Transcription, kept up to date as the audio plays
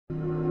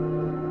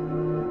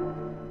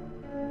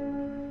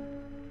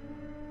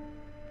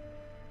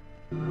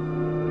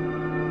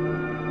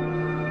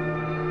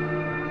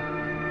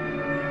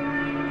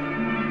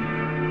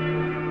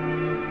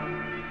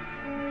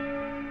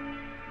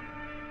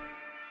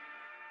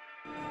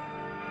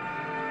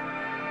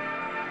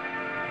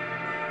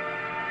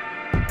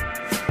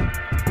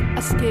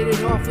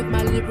skated off with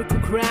my lyrical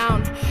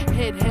crown,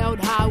 head held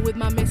high with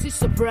my message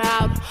so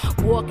proud.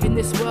 Walk in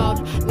this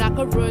world like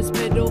a rose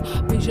petal,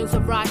 visions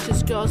of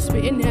righteous girls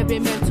spitting heavy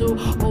mental.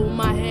 Hold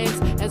my hands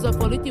as I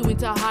follow you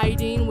into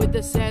hiding, with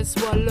the sand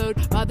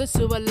swallowed by the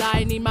silver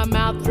lining. My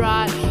mouth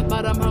dry,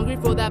 but I'm hungry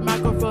for that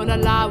microphone. A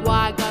lie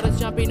why got us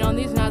jumping on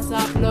these nuts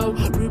I flow.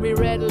 Ruby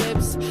red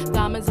lips,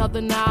 diamonds of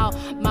the Nile,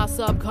 my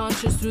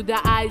subconscious through the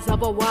eyes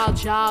of a wild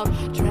child.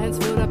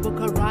 Transferred a book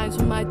of rhymes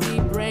from my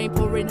deep brain,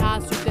 pouring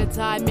hearts through that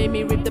time made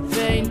me rip the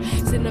pain.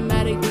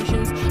 Cinematic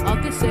visions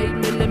of this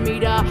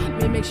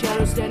 8mm, mimic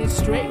shadows standing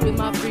straight with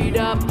my feet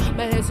up.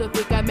 My head so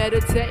thick I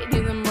meditate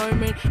in the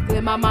moment,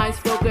 clear my mind's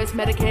focus,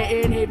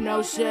 medicating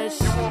hypnosis.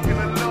 You're walking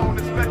alone,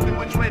 expecting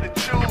which way to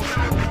choose.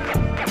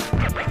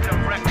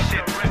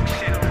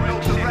 No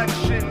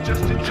direction,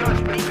 just a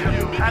judgment to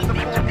you. At the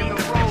fork in the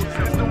road,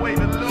 it's the way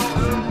to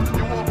lose.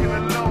 You're walking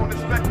alone,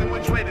 expecting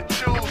which way to choose.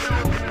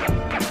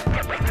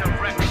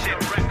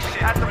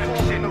 At the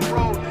fork in the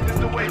road, it's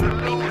the way to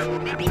lose.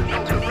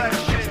 No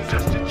direction,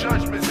 just a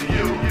judgment to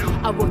you.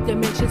 I walk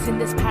dimensions in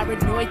this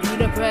paranoid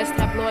universe.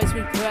 Tabloids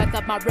rebirth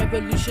of my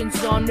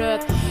revolutions on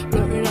earth.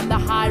 Floating on the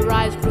high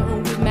rise,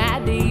 floating with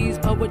mad ease.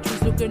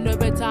 Poetry's looking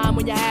over time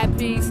when you have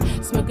peace.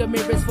 Smoke of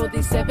mirrors for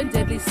these 7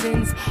 deadly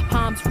sins.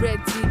 Palms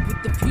red deep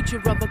with the future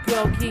of a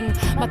girl king.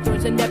 My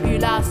throat's a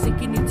nebula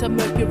sinking into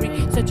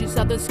Mercury, searching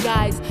southern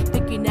skies,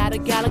 thinking out a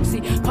galaxy.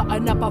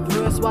 Cutting up a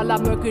verse while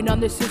I'm working on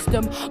the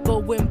system.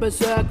 Going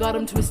berserk, got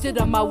 'em twisted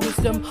on my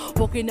wisdom.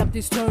 Walking up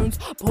these tones,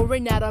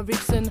 pouring out a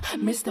reason.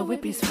 Mr.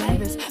 Whippy's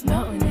flavors,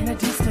 melting in a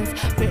distance.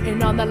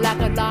 Fitting on the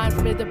lacquer line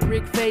with a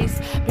brick face.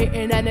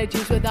 Pitting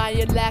energies with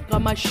iron lack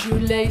on my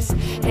shoelace.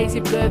 Hazy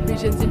blurred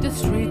visions into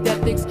street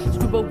ethics.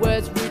 Scribble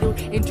words riddled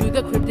into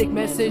the cryptic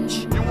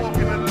message. You're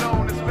walking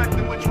alone,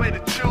 expecting which way to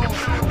choose.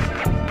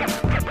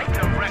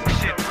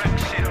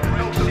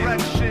 No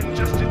direction,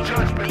 just a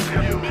judgment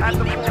to you. At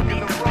the fork in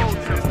the road,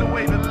 it's the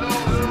way to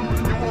lose.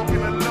 You're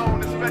walking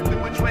alone,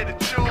 expecting which way to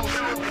choose.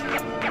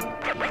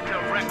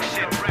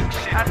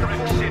 At the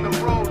fork in the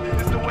road,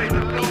 it's the way to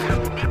lose.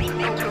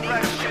 No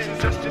direction,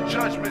 just a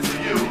judgment to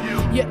you.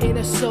 Your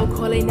inner soul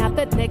calling out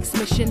the next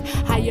mission.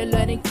 How you're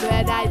learning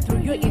third eye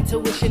through your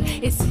intuition.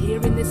 It's here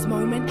in this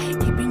moment,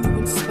 keeping you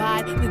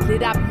inspired. With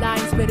lit up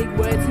lines, spitting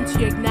words into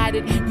you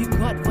ignited. You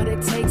got what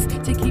it takes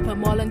to keep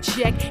them all in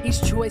check.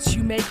 Each choice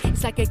you make,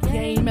 it's like a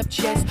game of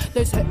chess.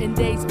 Those hurting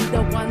days be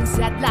the ones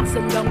that last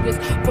the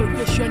longest.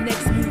 Focus your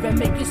next move and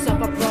make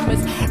yourself a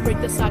promise. Break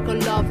the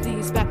cycle of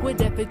these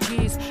backward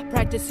effigies.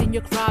 Practicing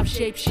your craft,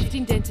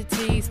 shape-shifting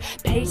identities.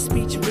 Page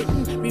speech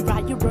written,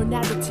 rewrite your own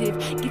narrative.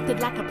 Gifted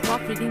like a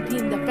prophet,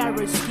 in the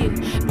pharaoh's skin.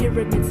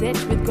 Pyramids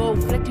etched with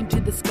gold, flecking to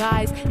the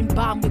skies.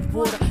 Embalmed with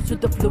water, so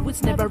the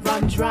fluids never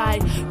run dry.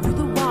 You're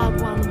the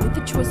wild one with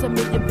the choice of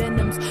million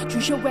venoms.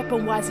 Choose your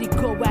weapon wisely,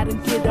 go out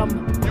and get them.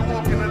 You're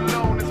walking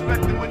alone,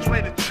 expecting which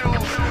way to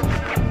choose.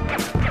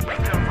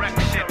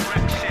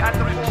 At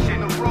the fork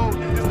in the road,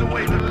 it's the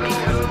way to lose.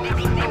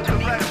 No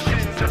direction,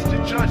 just a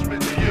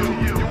judgment to you.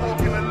 You're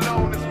walking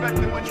alone,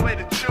 expecting which way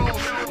to choose.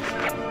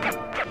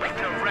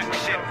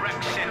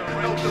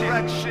 No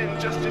direction,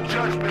 just a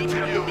judgment to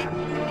you.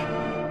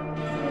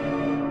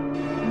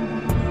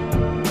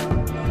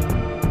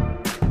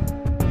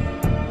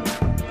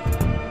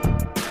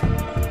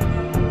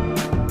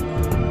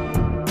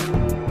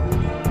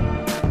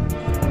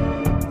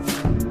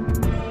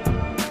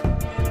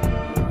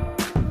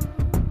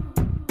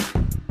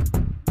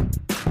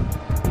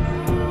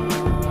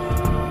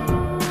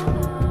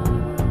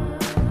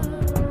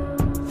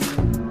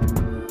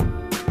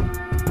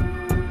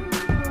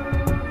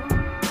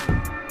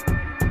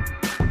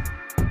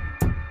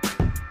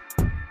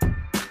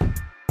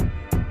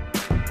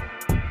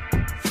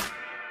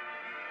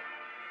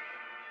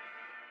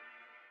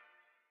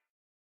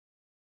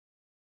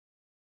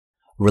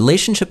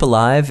 Relationship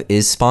Alive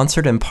is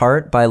sponsored in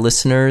part by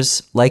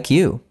listeners like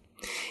you.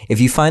 If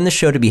you find the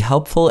show to be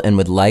helpful and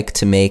would like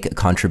to make a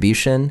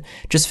contribution,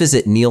 just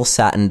visit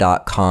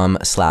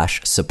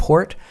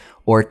neilsatin.com/support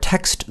or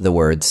text the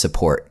word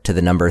support to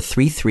the number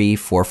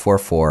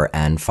 33444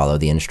 and follow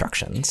the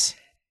instructions.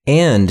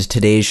 And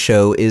today's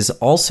show is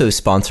also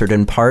sponsored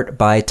in part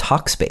by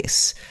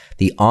Talkspace,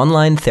 the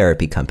online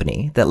therapy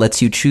company that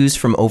lets you choose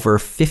from over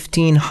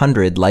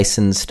 1,500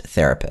 licensed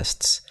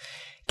therapists.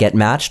 Get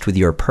matched with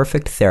your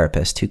perfect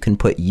therapist who can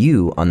put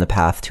you on the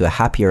path to a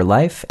happier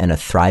life and a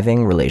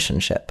thriving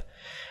relationship.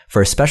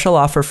 For a special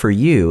offer for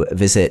you,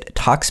 visit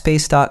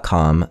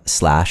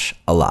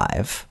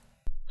Talkspace.com/alive.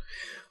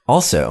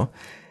 Also,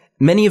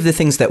 many of the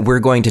things that we're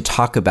going to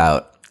talk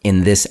about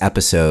in this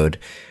episode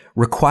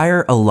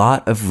require a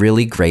lot of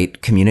really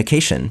great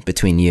communication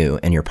between you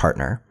and your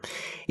partner.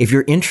 If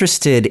you're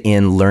interested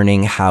in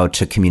learning how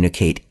to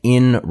communicate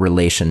in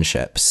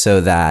relationships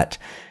so that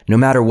no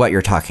matter what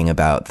you're talking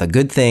about, the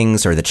good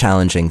things or the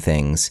challenging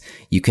things,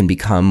 you can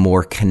become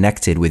more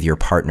connected with your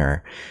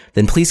partner,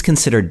 then please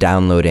consider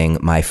downloading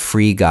my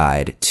free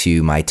guide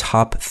to my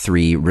top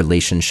 3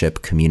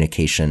 relationship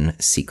communication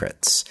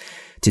secrets.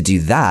 To do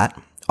that,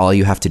 all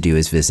you have to do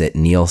is visit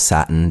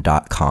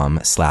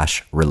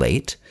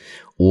neilsattin.com/relate,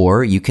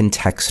 or you can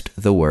text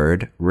the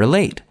word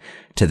relate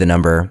to the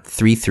number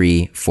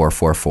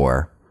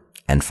 33444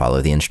 and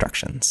follow the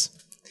instructions.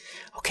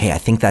 Okay, I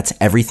think that's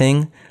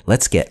everything.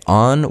 Let's get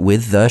on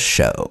with the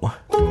show.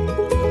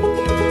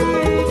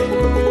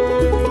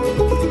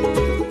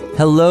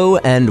 Hello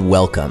and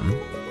welcome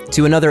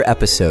to another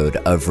episode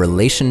of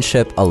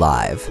Relationship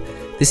Alive.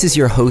 This is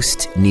your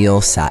host,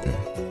 Neil Sattin.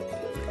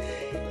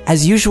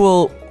 As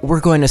usual, we're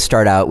going to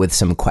start out with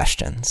some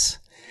questions.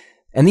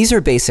 And these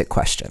are basic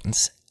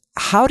questions.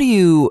 How do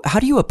you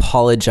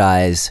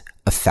apologize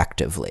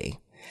effectively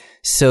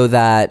so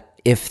that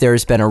if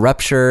there's been a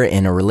rupture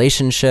in a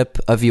relationship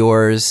of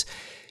yours,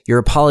 your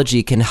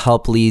apology can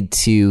help lead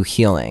to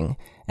healing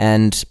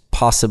and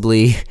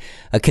possibly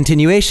a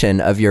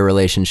continuation of your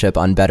relationship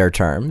on better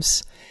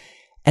terms?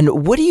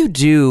 And what do you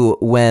do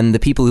when the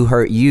people who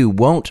hurt you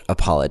won't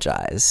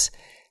apologize?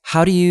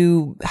 How do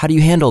you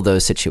handle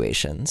those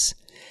situations?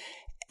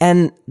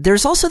 And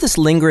there's also this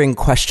lingering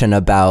question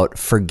about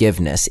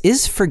forgiveness.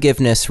 Is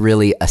forgiveness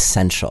really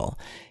essential?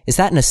 Is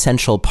that an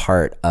essential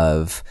part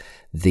of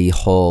the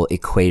whole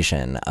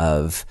equation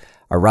of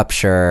a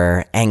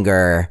rupture,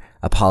 anger,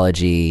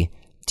 apology?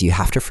 Do you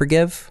have to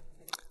forgive?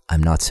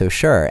 I'm not so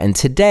sure. And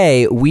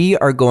today we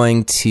are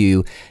going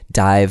to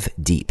dive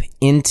deep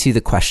into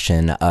the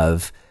question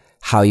of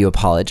how you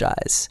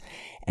apologize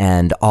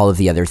and all of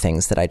the other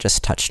things that I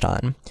just touched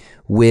on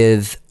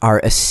with our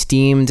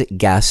esteemed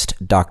guest,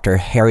 Dr.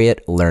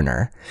 Harriet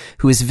Lerner,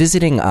 who is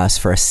visiting us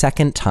for a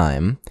second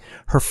time.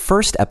 Her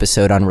first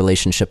episode on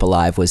Relationship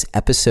Alive was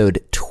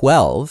episode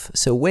 12,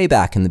 so way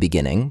back in the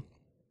beginning.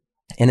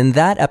 And in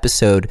that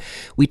episode,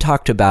 we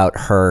talked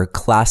about her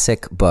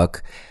classic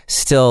book,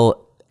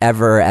 still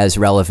ever as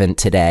relevant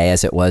today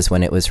as it was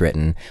when it was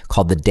written,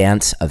 called The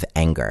Dance of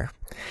Anger.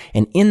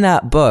 And in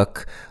that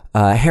book,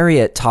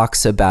 Harriet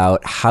talks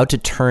about how to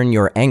turn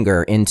your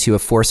anger into a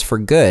force for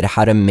good,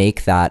 how to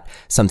make that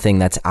something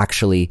that's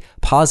actually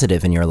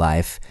positive in your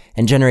life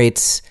and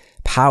generates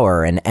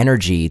power and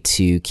energy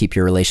to keep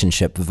your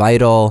relationship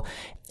vital.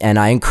 And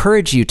I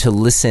encourage you to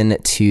listen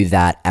to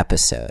that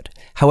episode.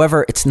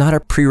 However, it's not a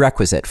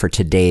prerequisite for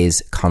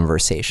today's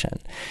conversation.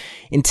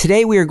 And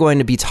today we are going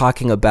to be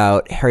talking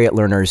about Harriet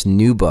Lerner's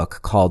new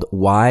book called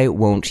Why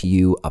Won't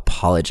You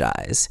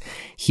Apologize?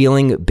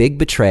 Healing Big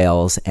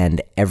Betrayals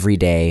and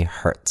Everyday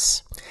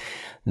Hurts.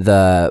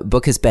 The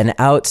book has been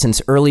out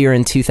since earlier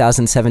in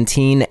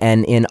 2017,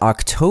 and in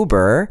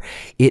October,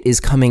 it is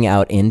coming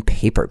out in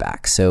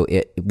paperback. So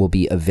it will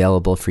be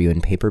available for you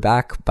in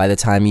paperback by the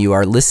time you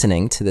are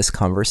listening to this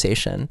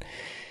conversation.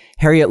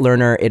 Harriet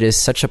Lerner, it is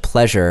such a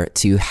pleasure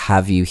to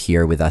have you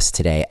here with us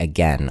today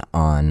again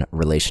on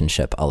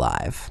Relationship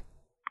Alive.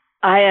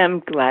 I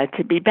am glad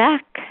to be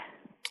back.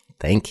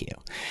 Thank you.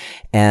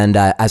 And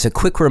as a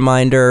quick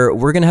reminder,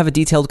 we're going to have a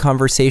detailed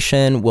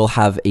conversation. We'll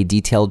have a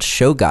detailed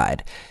show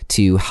guide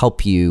to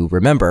help you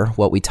remember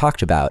what we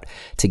talked about.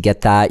 To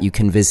get that, you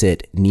can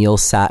visit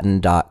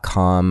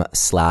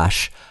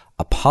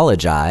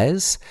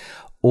neilsattin.com/apologize,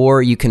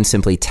 or you can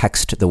simply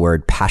text the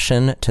word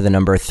passion to the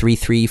number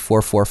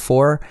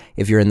 33444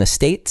 if you're in the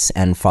States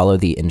and follow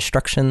the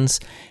instructions,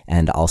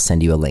 and I'll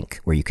send you a link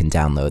where you can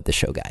download the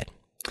show guide.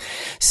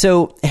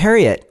 So,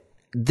 Harriet,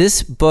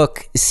 this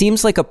book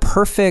seems like a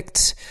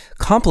perfect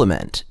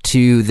complement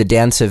to The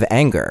Dance of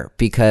Anger,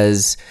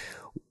 because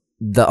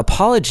the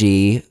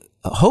apology,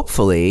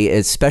 hopefully,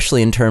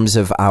 especially in terms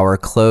of our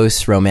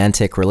close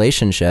romantic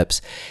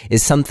relationships,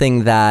 is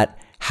something that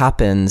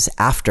happens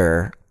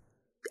after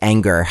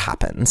anger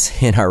happens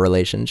in our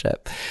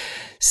relationship.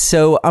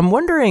 So I'm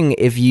wondering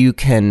if you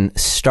can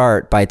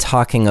start by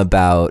talking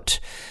about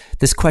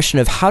this question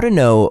of how to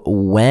know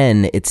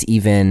when it's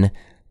even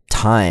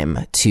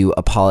time to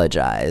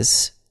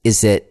apologize.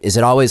 Is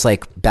it always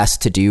like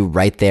best to do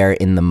right there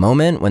in the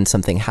moment when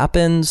something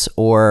happens,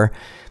 or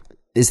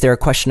is there a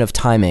question of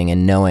timing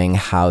and knowing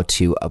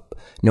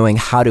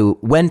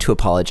when to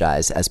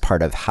apologize as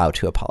part of how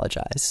to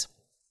apologize?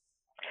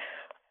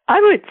 I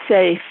would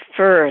say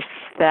first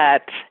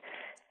that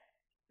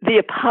the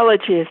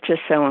apology is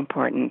just so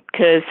important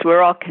because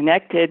we're all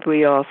connected.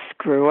 We all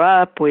screw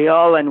up. We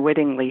all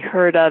unwittingly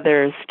hurt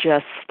others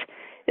just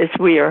as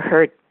we are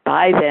hurt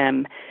by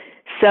them.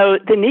 So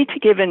the need to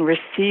give and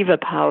receive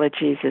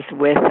apologies is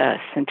with us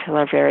until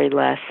our very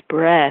last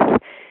breath.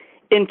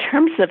 In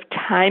terms of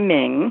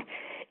timing,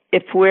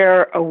 if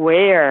we're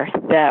aware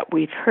that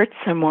we've hurt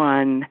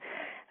someone,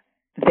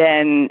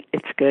 then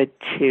it's good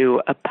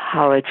to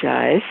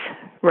apologize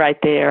right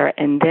there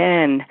and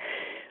then.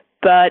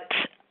 But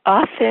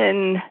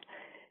often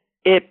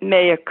it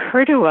may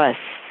occur to us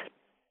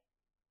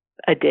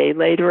a day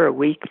later, a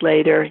week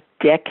later,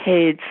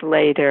 decades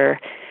later,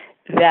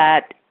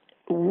 that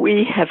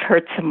we have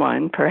hurt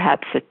someone,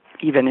 perhaps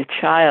even a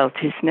child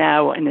who's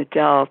now an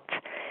adult,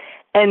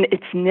 and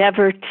it's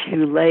never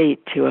too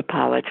late to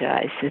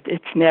apologize.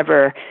 It's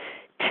never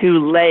too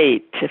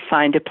late to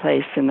find a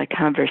place in the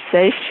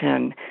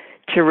conversation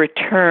to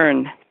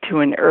return to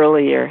an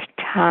earlier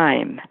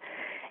time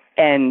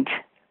and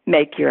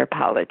make your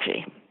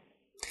apology.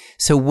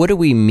 So what do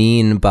we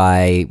mean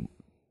by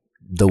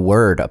the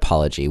word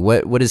apology?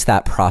 What is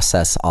that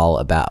process all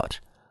about?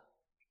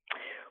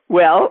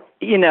 Well,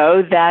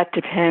 that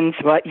depends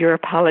what you're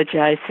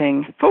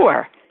apologizing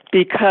for,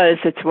 because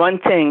it's one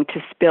thing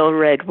to spill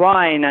red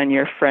wine on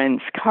your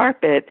friend's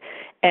carpet,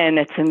 and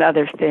it's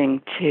another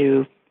thing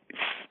to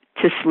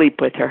sleep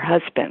with her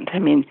husband. I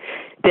mean,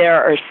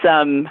 there are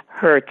some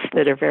hurts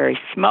that are very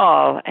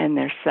small, and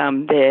there's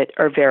some that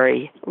are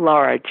very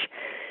large.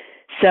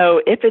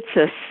 So if it's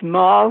a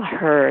small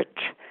hurt,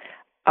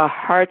 a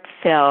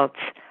heartfelt,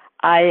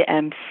 I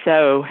am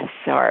so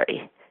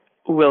sorry,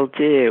 will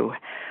do.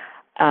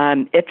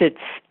 If it's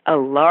a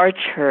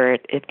large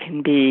hurt, it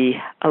can be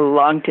a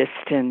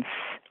long-distance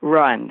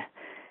run.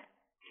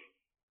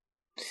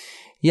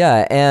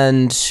 Yeah,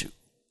 and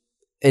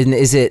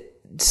is it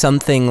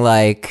something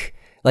like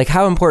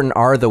how important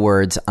are the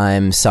words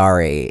 "I'm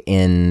sorry"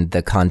 in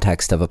the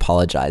context of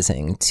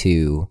apologizing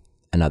to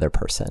another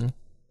person?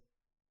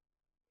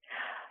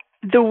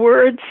 The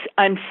words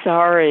 "I'm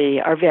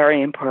sorry" are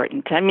very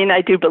important. I mean,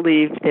 I do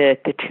believe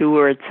that the two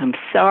words "I'm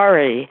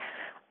sorry"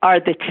 are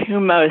the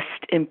two most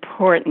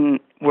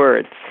important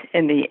words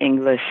in the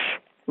English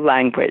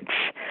language.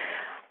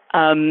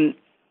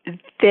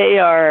 They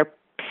are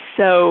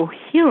so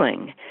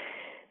healing.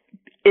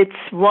 It's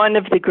one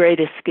of the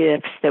greatest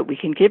gifts that we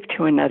can give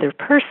to another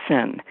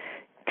person,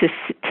 to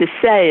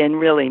say and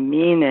really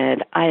mean it,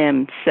 I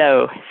am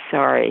so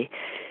sorry.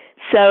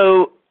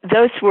 So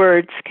those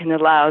words can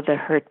allow the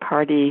hurt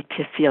party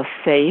to feel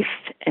safe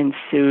and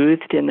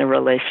soothed in the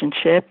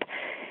relationship,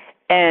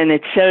 and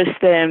it shows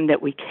them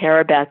that we care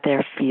about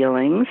their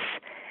feelings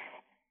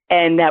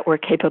and that we're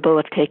capable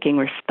of taking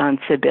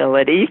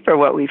responsibility for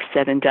what we've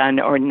said and done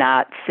or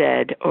not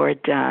said or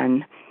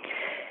done.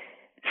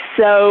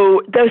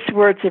 So those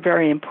words are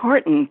very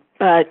important,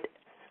 but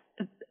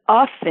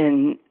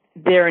often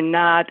they're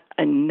not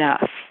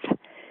enough,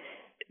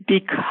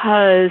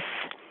 because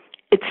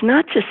it's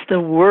not just the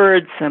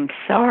words "I'm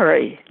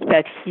sorry"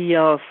 that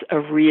heals a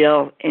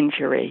real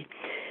injury.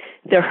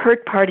 The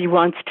hurt party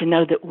wants to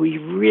know that we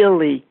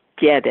really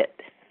get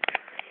it,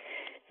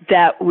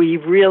 that we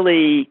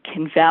really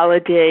can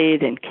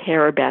validate and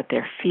care about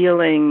their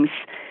feelings,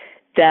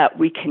 that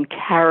we can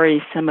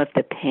carry some of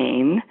the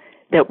pain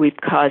that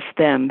we've caused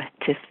them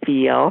to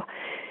feel.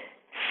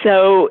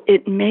 So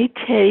it may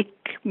take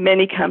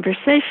many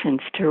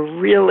conversations to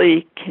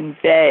really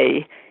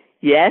convey,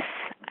 yes,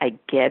 I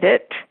get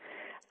it.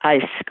 I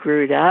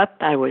screwed up.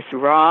 I was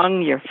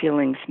wrong. Your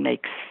feelings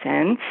make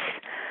sense.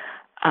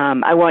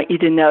 I want you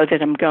to know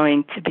that I'm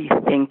going to be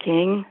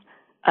thinking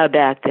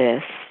about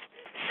this.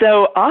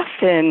 So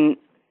often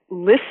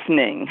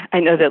listening,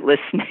 I know that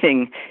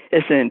listening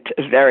isn't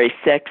a very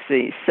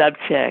sexy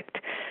subject,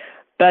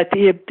 but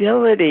the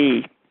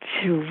ability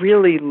to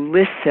really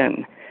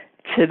listen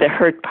to the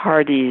hurt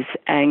party's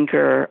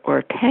anger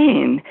or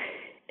pain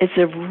is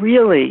a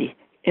really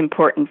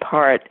important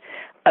part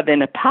of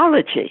an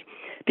apology.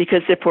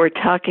 Because if we're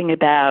talking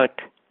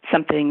about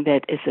something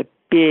that is a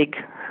big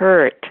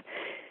hurt,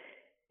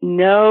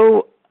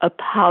 no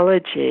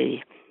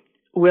apology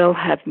will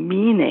have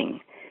meaning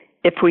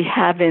if we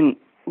haven't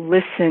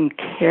listened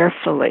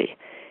carefully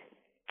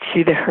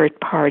to the hurt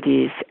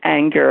party's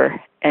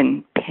anger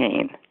and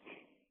pain.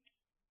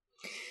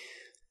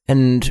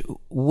 And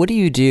what do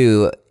you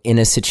do in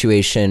a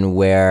situation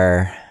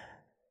where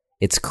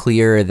it's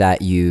clear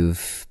that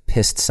you've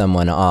pissed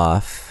someone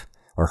off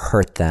or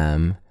hurt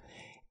them,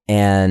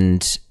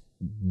 and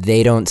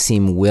they don't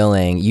seem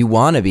willing? You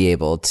want to be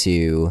able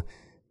to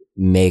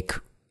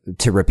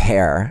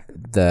repair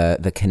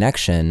the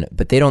connection,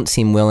 but they don't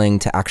seem willing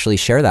to actually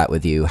share that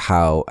with you,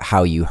 how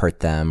you hurt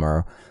them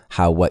or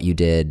how what you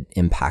did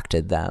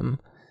impacted them.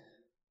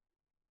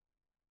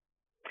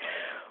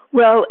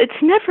 Well, it's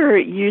never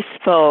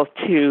useful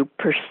to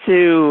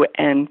pursue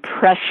and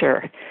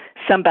pressure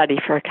somebody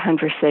for a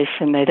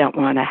conversation they don't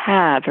want to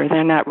have or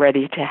they're not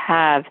ready to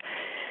have.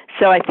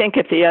 So I think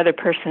if the other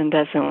person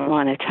doesn't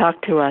want to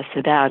talk to us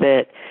about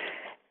it,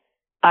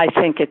 I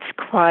think it's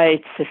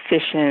quite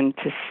sufficient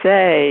to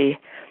say,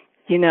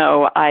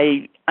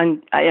 I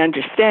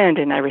understand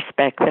and I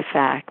respect the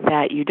fact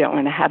that you don't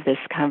want to have this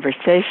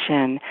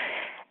conversation,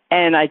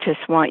 and I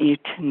just want you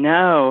to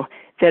know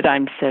that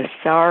I'm so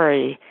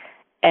sorry,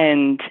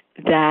 and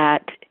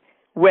that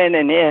when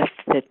and if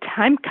the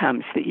time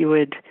comes that you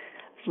would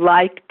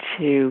like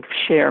to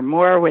share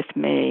more with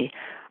me,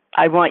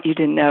 I want you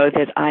to know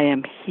that I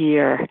am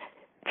here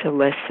to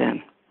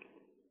listen.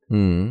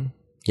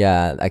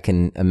 Yeah, I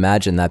can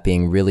imagine that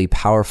being really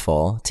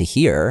powerful to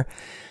hear,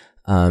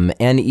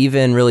 and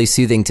even really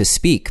soothing to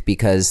speak,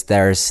 because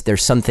there's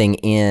something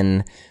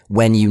in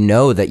when you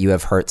know that you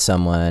have hurt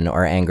someone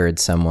or angered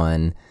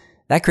someone,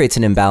 that creates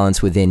an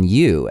imbalance within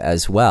you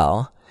as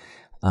well.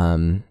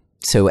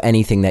 So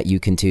anything that you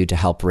can do to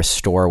help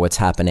restore what's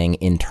happening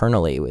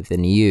internally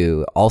within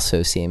you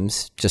also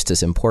seems just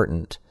as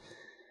important.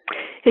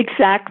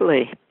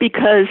 Exactly,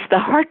 because the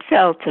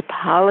heartfelt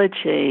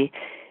apology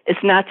is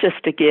not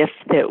just a gift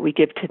that we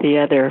give to the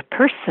other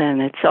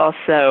person, it's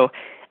also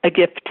a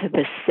gift to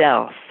the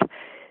self,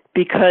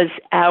 because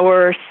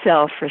our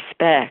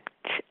self-respect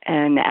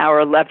and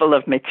our level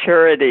of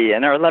maturity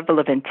and our level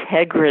of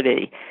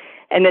integrity,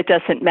 and it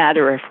doesn't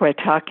matter if we're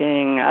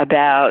talking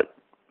about,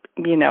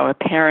 a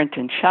parent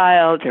and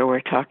child, or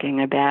we're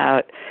talking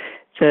about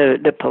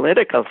the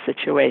political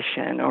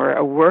situation or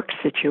a work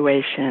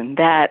situation,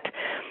 that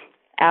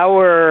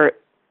our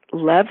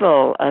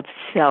level of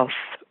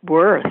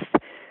self-worth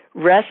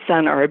rests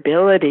on our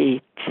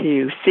ability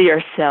to see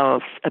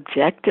ourselves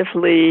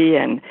objectively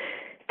and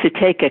to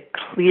take a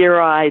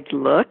clear-eyed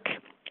look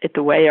at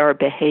the way our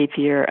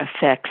behavior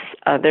affects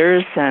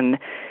others, and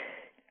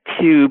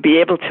to be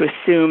able to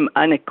assume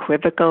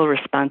unequivocal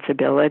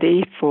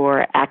responsibility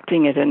for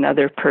acting at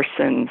another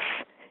person's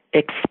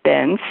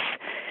expense.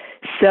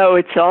 So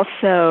it's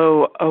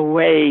also a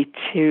way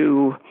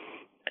to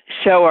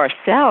show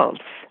ourselves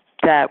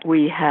that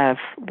we have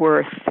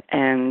worth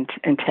and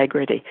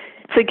integrity.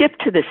 It's a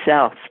gift to the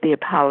self, the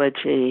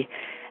apology,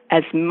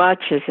 as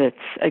much as it's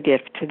a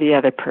gift to the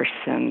other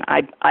person,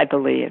 I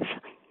believe.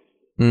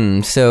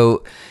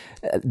 So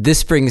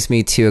this brings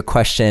me to a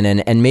question,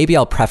 and maybe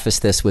I'll preface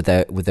this with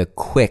a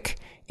quick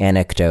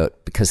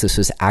anecdote, because this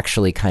was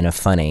actually kind of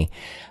funny.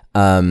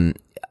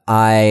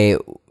 I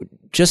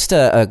just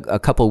a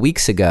couple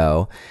weeks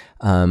ago,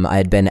 I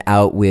had been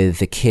out with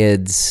the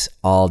kids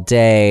all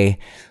day.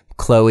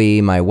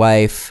 Chloe, my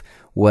wife,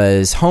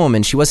 was home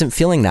and she wasn't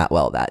feeling that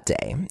well that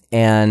day.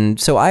 And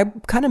so I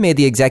kind of made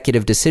the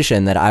executive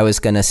decision that I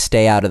was going to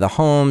stay out of the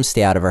home,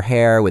 stay out of her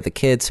hair with the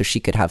kids so she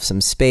could have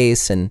some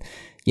space. And,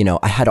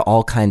 I had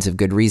all kinds of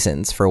good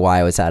reasons for why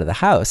I was out of the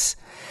house.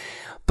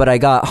 But I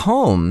got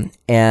home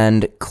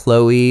and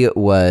Chloe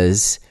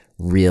was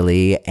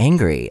really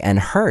angry and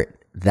hurt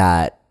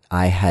that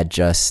I had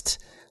just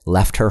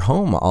left her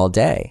home all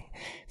day,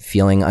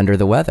 feeling under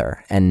the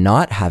weather and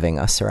not having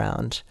us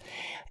around.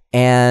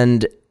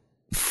 And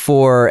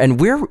we're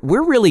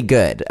really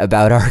good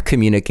about our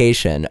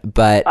communication,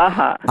 but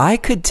I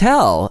could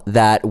tell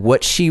that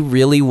what she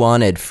really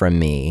wanted from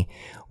me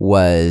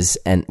was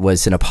an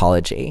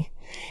apology.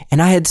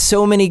 And I had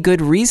so many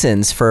good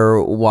reasons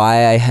for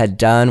why I had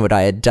done what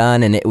I had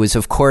done. And it was,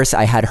 of course,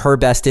 I had her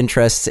best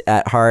interests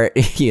at heart.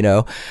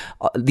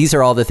 These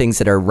are all the things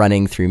that are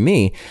running through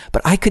me.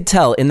 But I could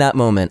tell in that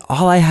moment,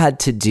 all I had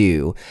to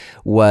do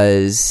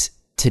was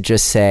to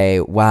just say,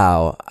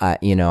 wow,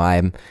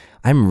 I'm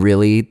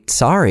really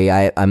sorry.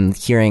 I'm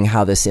hearing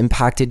how this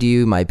impacted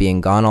you, my being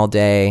gone all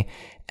day.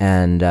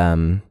 And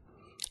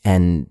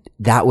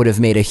that would have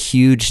made a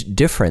huge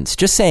difference.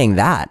 Just saying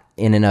that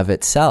in and of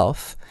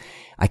itself.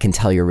 I can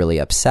tell you're really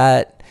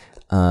upset.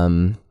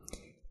 But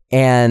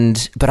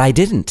I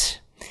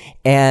didn't.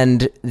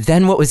 And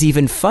then what was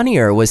even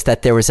funnier was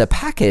that there was a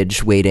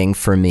package waiting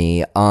for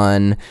me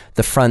on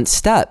the front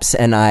steps,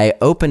 and I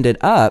opened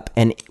it up,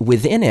 and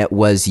within it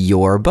was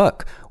your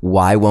book,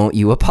 Why Won't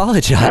You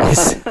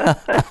Apologize?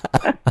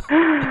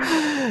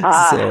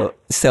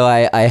 So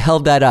I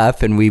held that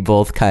up, and we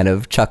both kind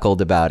of chuckled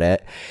about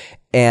it.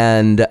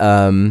 And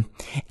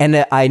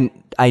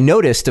I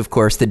noticed, of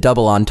course, the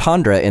double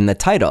entendre in the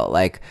title,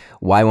 like,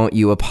 why won't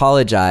you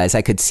apologize?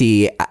 I could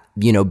see,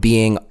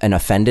 being an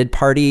offended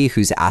party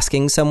who's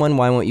asking someone,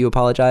 why won't you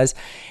apologize?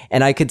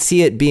 And I could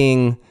see it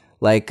being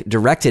like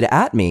directed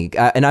at me.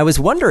 And I was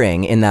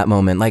wondering in that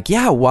moment, like,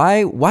 yeah,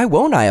 why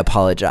won't I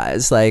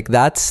apologize? Like,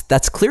 that's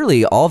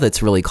clearly all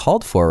that's really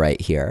called for right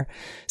here.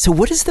 So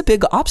what is the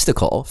big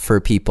obstacle for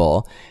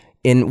people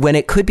when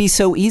it could be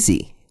so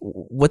easy?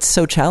 What's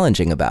so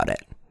challenging about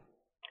it?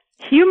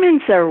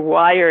 Humans are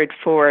wired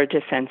for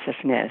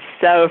defensiveness.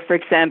 So, for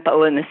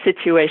example, in the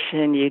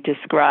situation you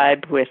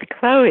described with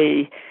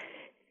Chloe,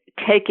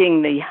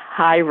 taking the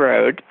high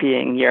road,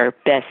 being your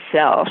best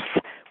self,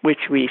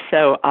 which we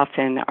so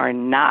often are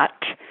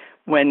not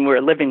when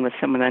we're living with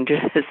someone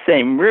under the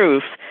same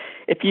roof,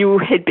 if you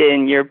had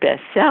been your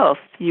best self,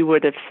 you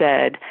would have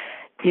said,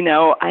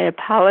 I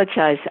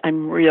apologize,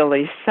 I'm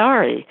really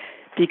sorry,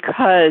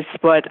 because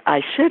what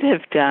I should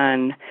have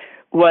done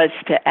was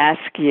to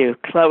ask you,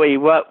 Chloe,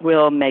 what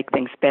will make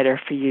things better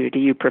for you? Do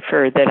you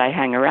prefer that I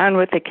hang around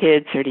with the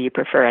kids, or do you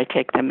prefer I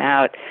take them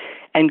out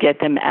and get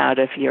them out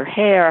of your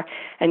hair?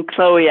 And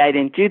Chloe, I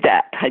didn't do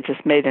that. I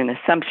just made an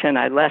assumption.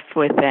 I left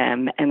with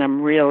them, and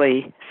I'm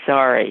really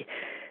sorry.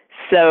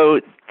 So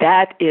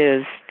that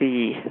is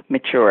the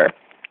mature,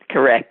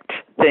 correct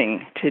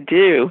thing to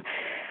do.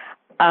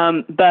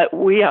 But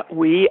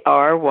we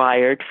are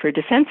wired for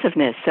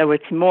defensiveness. So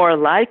it's more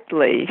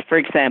likely, for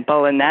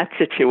example, in that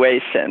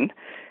situation,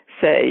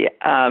 say,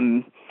 I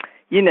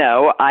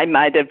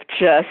might have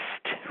just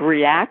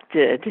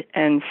reacted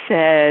and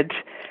said,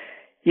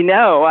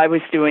 I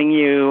was doing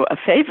you a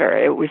favor.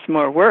 It was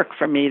more work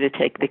for me to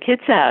take the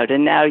kids out,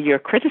 and now you're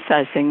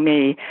criticizing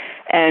me,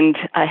 and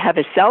I have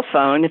a cell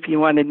phone. If you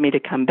wanted me to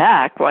come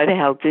back, why the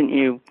hell didn't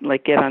you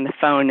get on the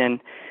phone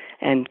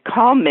and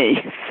call me?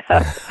 So,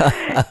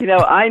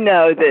 I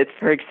know that,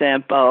 for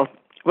example,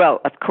 well,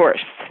 of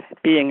course,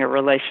 being a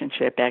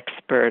relationship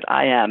expert,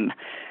 I am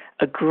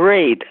a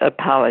great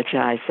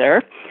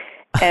apologizer.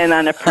 And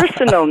on a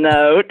personal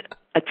note,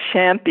 a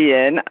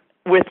champion.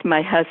 With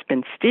my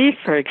husband, Steve,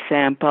 for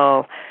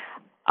example,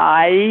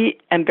 I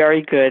am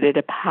very good at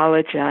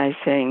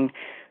apologizing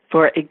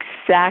for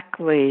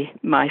exactly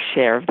my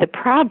share of the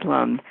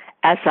problem,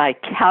 as I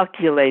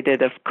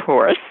calculated, of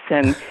course.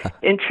 And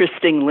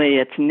interestingly,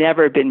 it's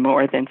never been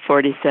more than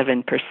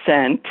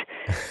 47%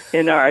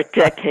 in our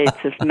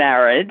decades of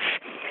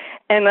marriage.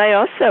 And I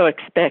also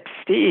expect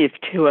Steve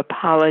to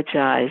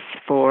apologize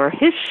for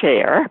his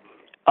share,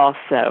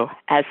 also,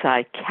 as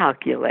I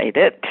calculate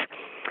it.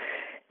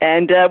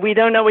 And we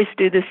don't always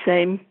do the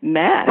same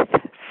math.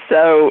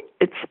 So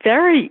it's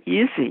very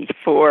easy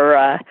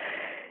for,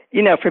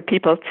 for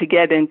people to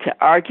get into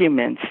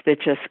arguments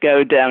that just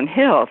go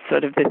downhill,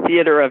 sort of the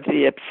theater of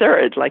the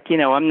absurd. Like,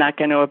 I'm not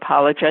going to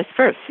apologize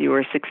first. You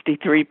were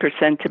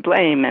 63% to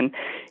blame, and,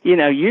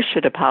 you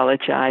should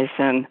apologize,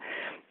 and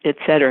et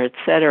cetera, et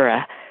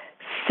cetera.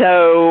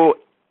 So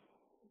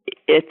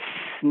it's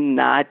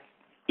not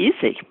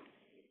easy.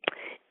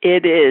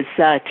 It is,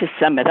 to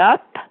sum it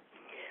up,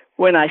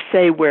 when I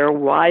say we're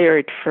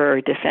wired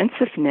for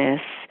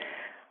defensiveness,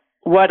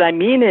 what I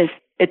mean is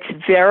it's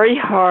very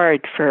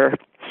hard for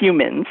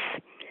humans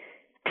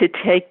to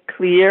take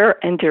clear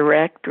and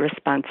direct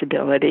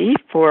responsibility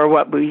for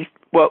what we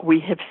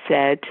have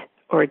said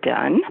or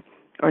done,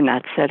 or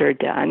not said or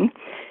done,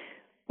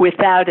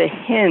 without a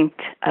hint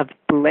of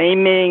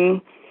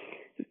blaming,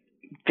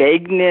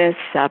 vagueness,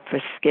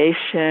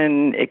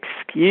 obfuscation,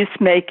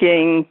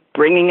 excuse-making,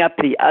 bringing up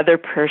the other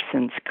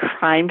person's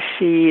crime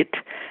sheet.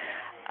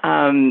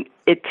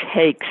 It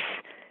takes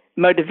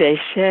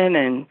motivation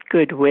and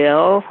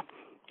goodwill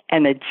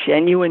and a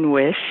genuine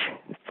wish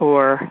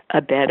for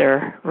a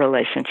better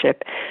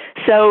relationship.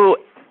 So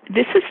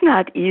this is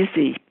not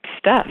easy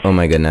stuff. Oh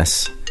my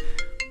goodness.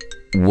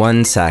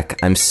 One sec.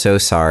 I'm so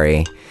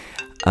sorry.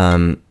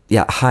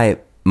 Yeah. Hi,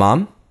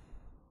 Mom?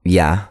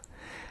 Yeah.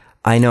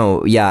 I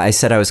know. Yeah, I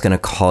said I was going to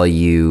call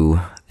you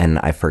and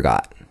I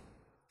forgot.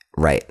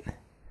 Right.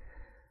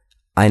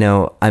 I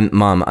know.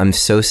 Mom, I'm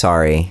so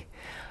sorry.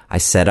 I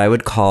said I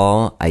would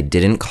call. I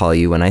didn't call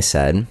you when I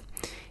said.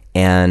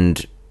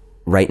 And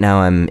right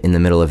now I'm in the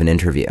middle of an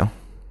interview.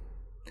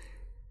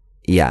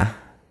 Yeah.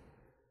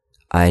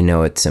 I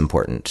know it's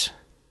important.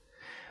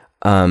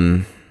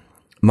 Mom,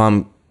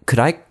 could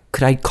I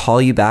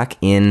call you back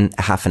in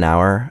half an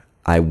hour?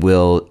 I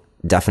will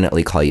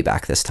definitely call you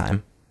back this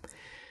time.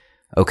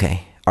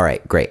 Okay. All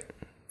right. Great.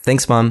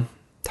 Thanks, Mom.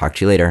 Talk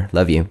to you later.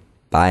 Love you.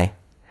 Bye.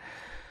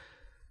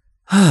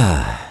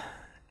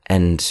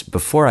 And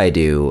before I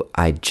do,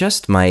 I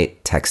just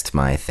might text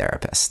my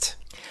therapist.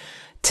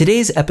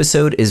 Today's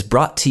episode is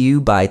brought to you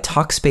by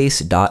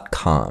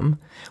Talkspace.com,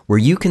 where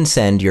you can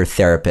send your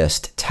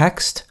therapist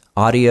text,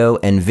 audio,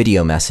 and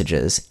video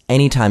messages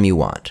anytime you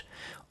want,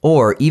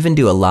 or even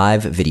do a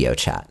live video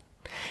chat.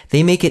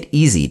 They make it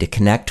easy to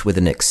connect with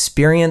an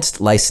experienced,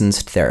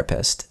 licensed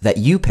therapist that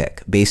you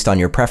pick based on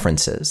your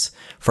preferences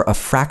for a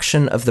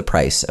fraction of the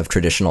price of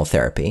traditional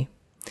therapy.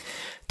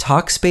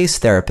 Talkspace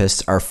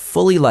therapists are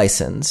fully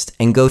licensed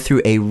and go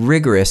through a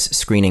rigorous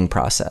screening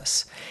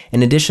process,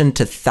 in addition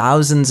to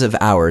thousands of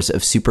hours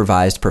of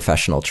supervised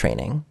professional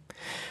training.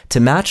 To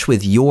match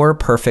with your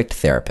perfect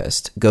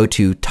therapist, go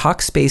to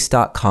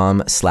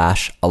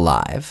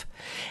Talkspace.com/alive.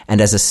 And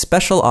as a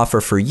special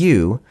offer for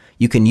you,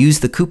 you can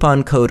use the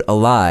coupon code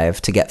ALIVE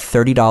to get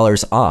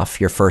 $30 off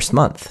your first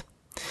month.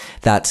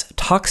 That's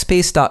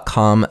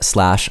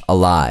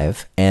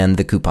Talkspace.com/alive and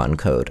the coupon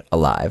code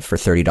ALIVE for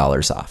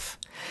 $30 off.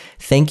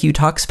 Thank you,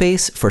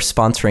 Talkspace, for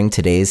sponsoring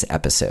today's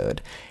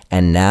episode.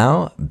 And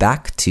now,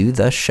 back to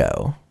the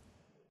show.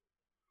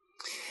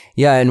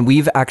 Yeah, and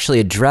we've actually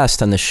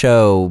addressed on the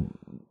show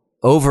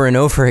over and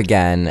over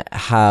again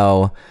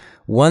how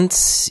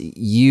once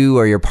you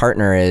or your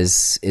partner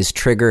is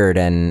triggered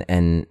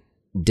and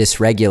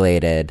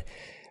dysregulated,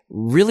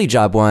 really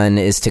job one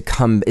is to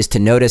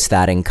notice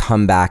that and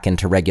come back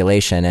into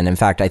regulation. And in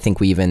fact, I think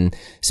we even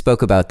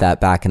spoke about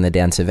that back in the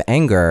Dance of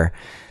Anger,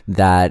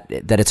 that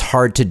it's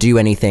hard to do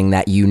anything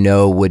that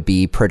would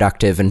be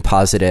productive and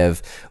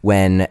positive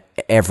when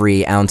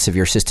every ounce of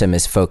your system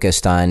is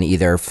focused on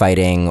either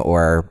fighting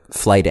or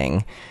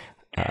flighting.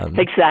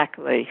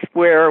 Exactly.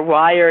 We're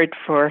wired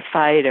for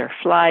fight or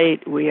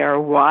flight. We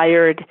are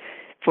wired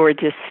for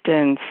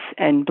distance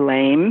and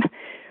blame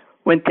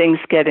when things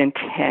get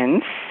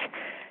intense,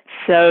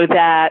 so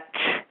that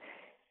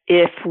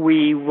if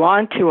we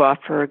want to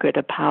offer a good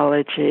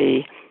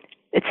apology,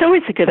 it's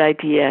always a good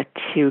idea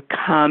to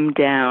calm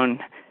down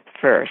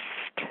first.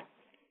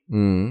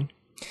 And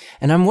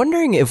I'm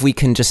wondering if we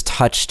can just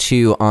touch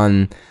too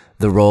on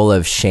the role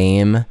of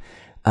shame.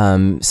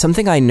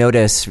 Something I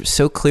notice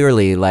so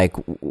clearly, like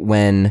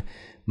when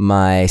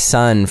my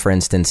son, for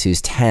instance,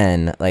 who's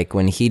 10, like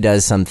when he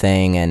does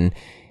something and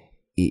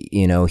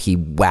he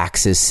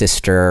whacks his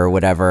sister or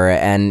whatever,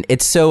 and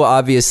it so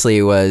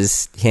obviously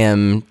was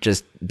him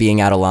just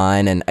being out of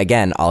line. And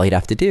again, all he'd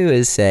have to do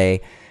is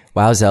say,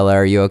 "Wow, Zella,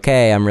 are you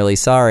okay? I'm really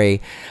sorry."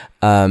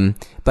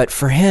 But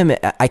for him,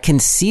 I can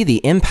see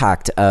the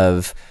impact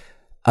of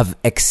of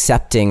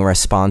accepting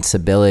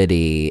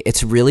responsibility,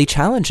 it's really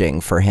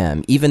challenging for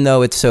him, even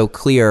though it's so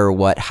clear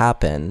what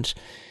happened.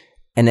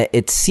 And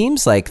it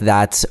seems like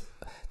that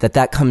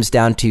comes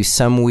down to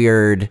some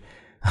weird,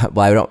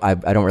 well, I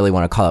don't really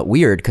want to call it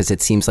weird because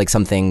it seems like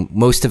something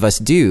most of us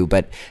do,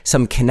 but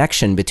some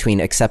connection between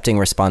accepting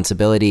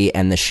responsibility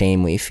and the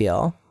shame we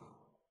feel.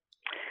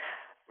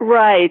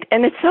 Right.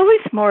 And it's always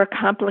more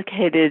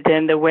complicated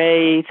than the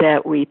way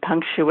that we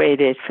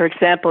punctuate it. For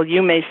example,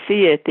 you may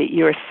see it that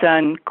your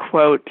son,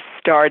 quote,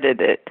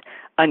 started it,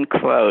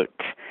 unquote.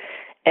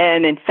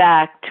 And in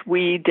fact,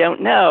 we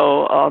don't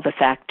know all the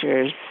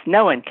factors.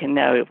 No one can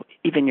know,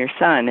 even your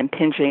son,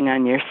 impinging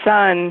on your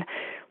son,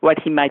 what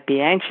he might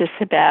be anxious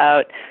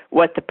about,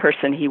 what the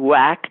person he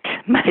whacked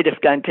might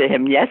have done to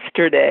him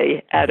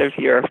yesterday out of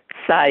your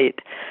sight.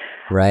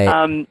 Right.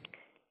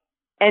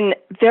 And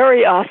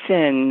very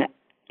often,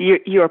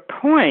 your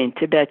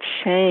point about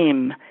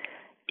shame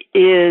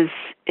is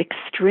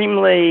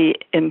extremely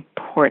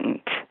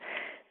important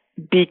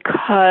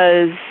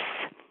because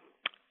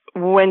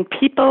when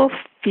people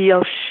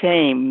feel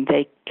shame,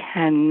 they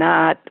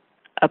cannot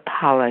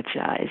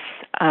apologize.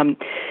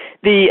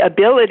 The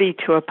ability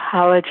to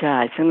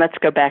apologize, and let's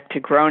go back to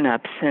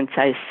grown-ups, since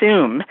I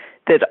assume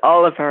that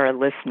all of our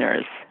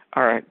listeners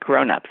are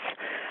grown-ups.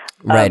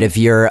 Right. If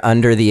you're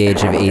under the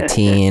age of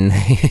 18,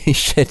 you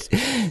should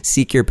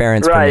seek your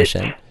parents'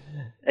 permission.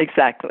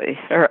 Exactly.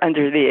 Or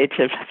under the age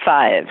of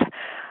 5.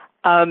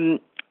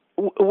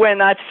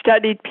 When I've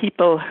studied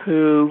people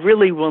who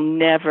really will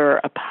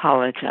never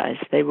apologize,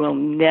 they will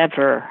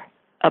never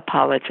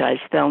apologize.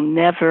 They'll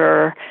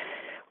never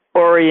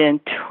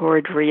orient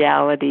toward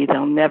reality.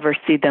 They'll never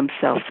see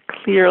themselves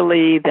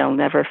clearly. They'll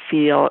never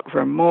feel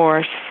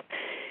remorse.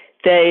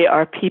 They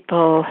are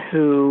people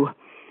who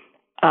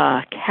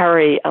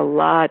carry a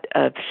lot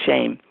of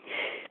shame.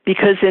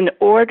 Because in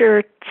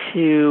order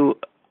to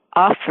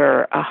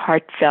offer a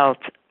heartfelt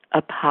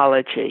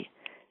apology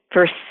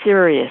for a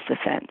serious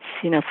offense,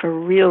 for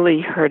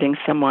really hurting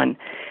someone,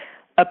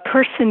 a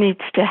person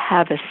needs to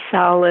have a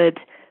solid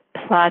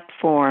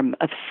platform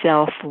of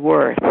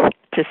self-worth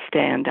to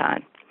stand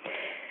on.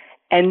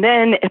 And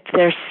then if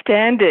they're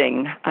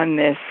standing on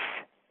this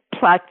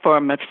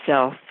platform of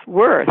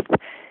self-worth,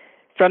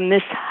 from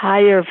this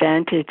higher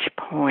vantage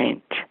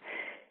point,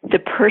 the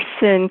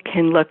person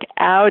can look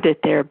out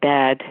at their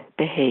bad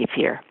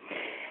behavior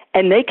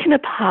and they can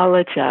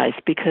apologize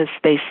because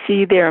they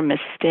see their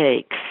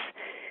mistakes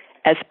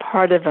as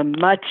part of a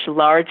much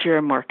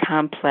larger, more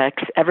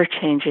complex,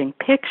 ever-changing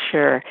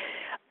picture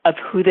of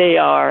who they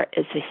are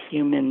as a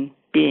human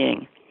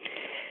being.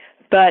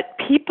 But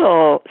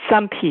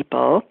some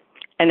people,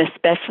 and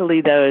especially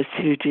those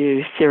who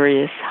do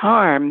serious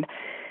harm,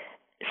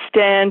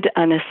 stand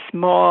on a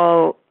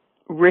small,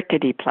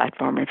 rickety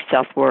platform of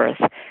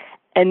self-worth,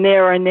 and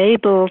they're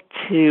unable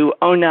to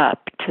own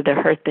up to the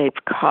hurt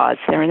they've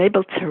caused. They're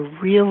unable to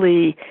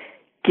really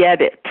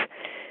get it,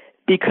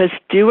 because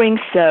doing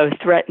so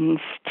threatens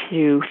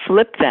to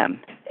flip them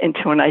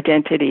into an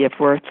identity of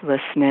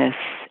worthlessness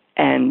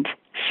and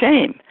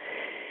shame.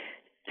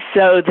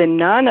 So the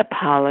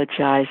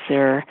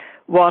non-apologizer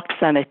walks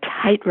on a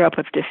tightrope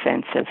of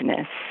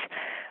defensiveness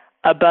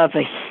above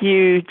a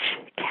huge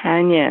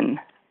canyon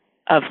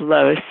of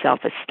low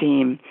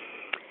self-esteem.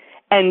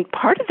 And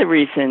part of the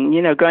reason,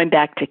 going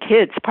back to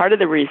kids, part of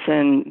the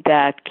reason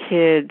that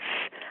kids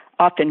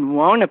often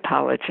won't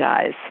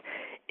apologize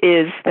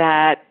is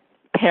that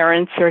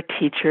parents or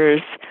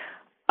teachers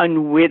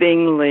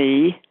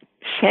unwittingly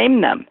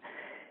shame them.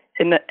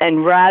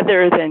 And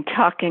rather than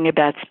talking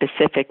about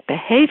specific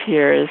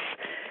behaviors,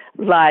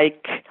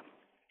 like,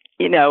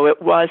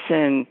 it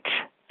wasn't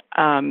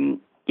kind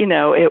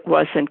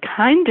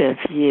of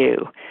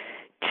you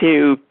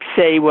to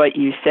say what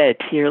you said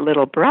to your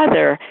little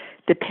brother,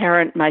 the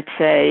parent might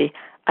say,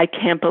 I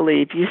can't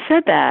believe you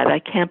said that. I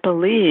can't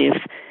believe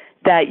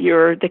that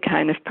you're the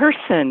kind of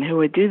person who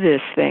would do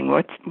this thing.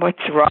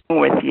 What's wrong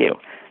with you?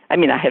 I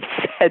mean, I have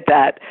said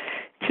that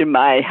to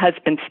my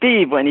husband,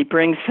 Steve, when he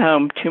brings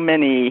home too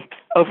many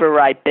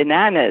overripe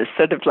bananas,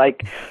 sort of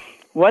like,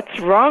 what's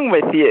wrong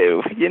with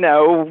you?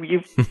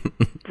 You've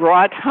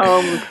brought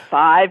home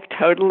 5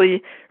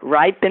 totally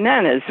ripe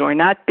bananas. We're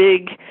not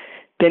big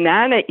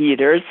banana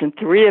eaters, and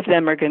 3 of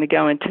them are going to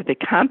go into the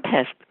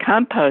compost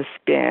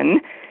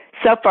bin.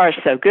 So far,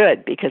 so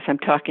good, because I'm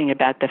talking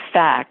about the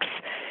facts.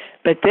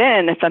 But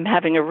then if I'm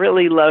having a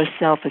really low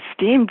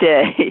self-esteem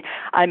day,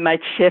 I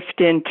might shift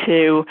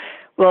into,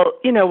 well,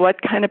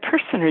 what kind of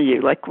person are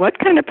you? Like, what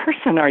kind of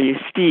person are you,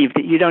 Steve,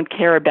 that you don't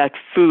care about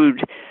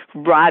food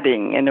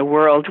rotting in a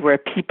world where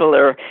people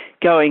are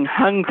going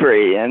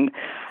hungry? And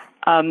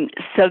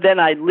so then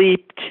I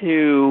leap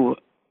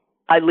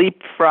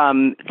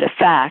from the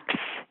facts,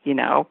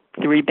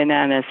 3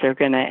 bananas are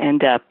going to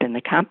end up in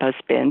the compost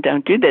bin.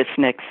 Don't do this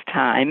next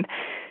time.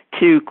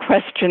 To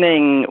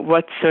questioning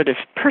what sort of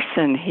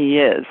person he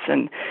is,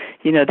 and,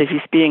 that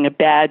he's being a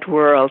bad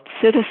world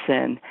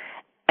citizen.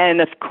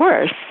 And of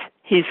course,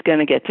 he's going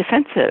to get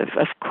defensive.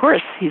 Of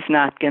course, he's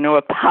not going to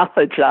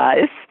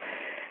apologize,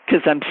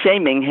 because I'm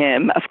shaming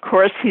him, of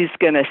course he's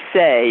going to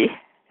say,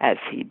 as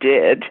he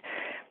did,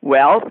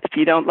 well, if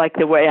you don't like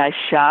the way I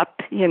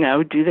shop,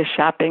 do the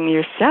shopping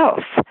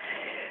yourself.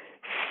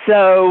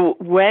 So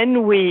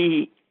when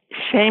we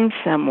shame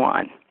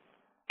someone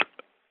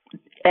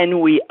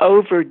and we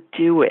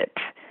overdo it,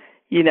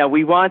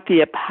 we want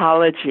the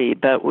apology,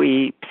 but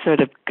we sort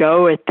of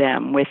go at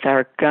them with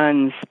our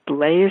guns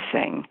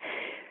blazing,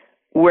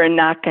 we're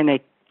not going to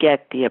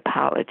get the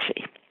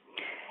apology.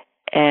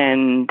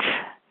 And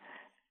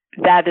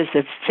that is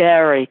a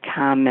very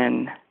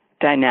common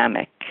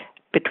dynamic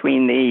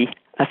between the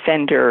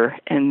offender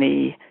and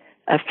the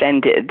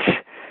offended.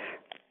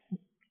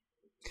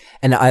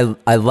 And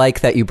I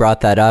like that you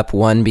brought that up,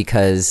 one,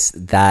 because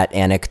that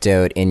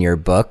anecdote in your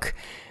book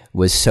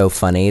was so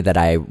funny that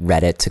I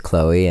read it to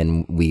Chloe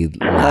and we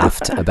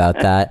laughed about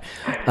that.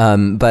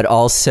 But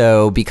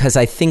also because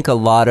I think a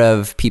lot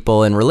of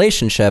people in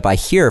relationship, I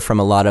hear from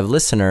a lot of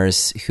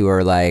listeners who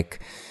are like,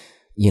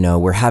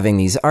 we're having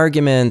these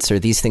arguments or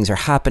these things are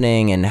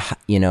happening and,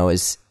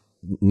 is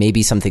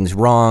maybe something's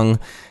wrong.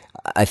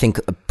 I think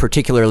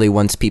particularly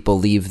once people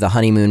leave the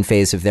honeymoon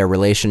phase of their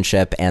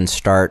relationship and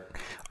start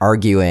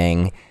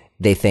arguing,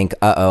 they think,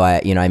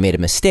 I made a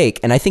mistake.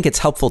 And I think it's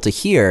helpful to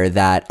hear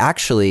that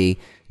actually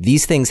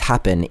these things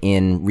happen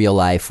in real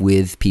life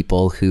with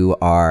people who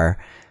are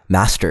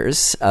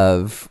masters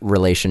of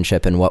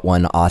relationship and what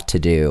one ought to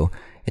do.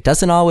 It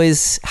doesn't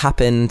always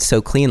happen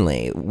so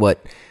cleanly.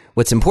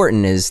 What's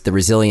important is the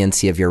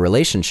resiliency of your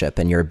relationship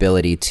and your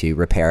ability to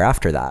repair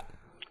after that.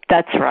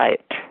 That's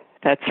right.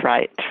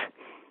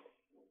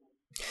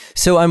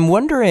 So I'm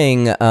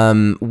wondering,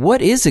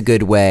 what is a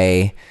good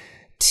way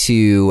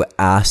to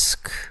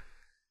ask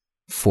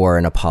for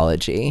an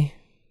apology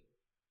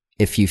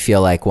if you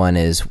feel like one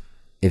is,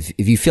 if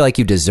you feel like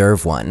you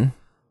deserve one?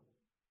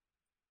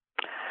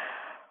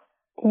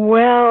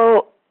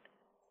 Well,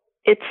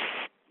 it's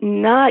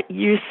not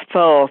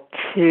useful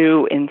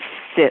to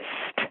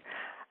insist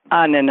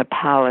on an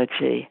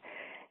apology.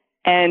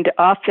 And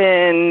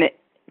often,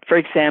 for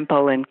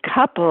example, in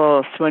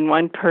couples, when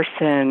one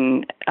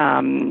person,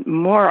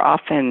 more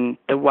often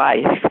the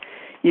wife,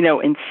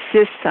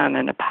 insists on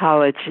an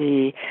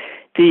apology,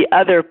 the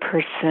other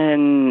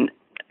person,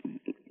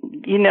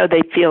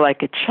 they feel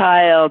like a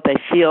child. They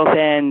feel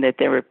then that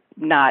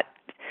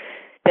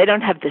they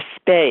don't have the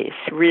space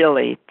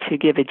really to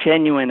give a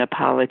genuine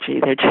apology.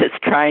 They're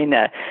just trying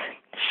to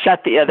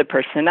shut the other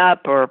person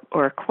up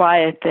or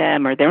quiet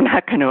them, or they're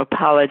not going to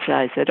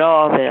apologize at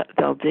all.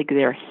 They'll dig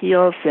their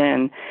heels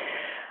in.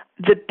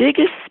 The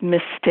biggest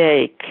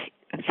mistake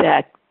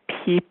that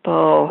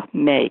people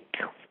make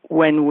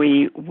when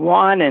we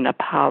want an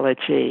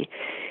apology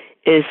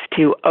is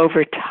to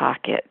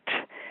overtalk it,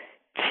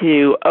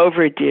 to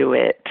overdo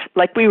it.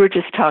 Like we were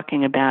just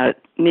talking about,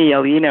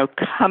 Neil,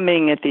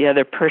 coming at the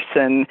other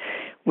person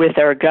with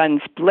our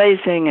guns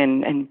blazing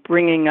and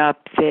bringing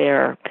up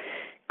their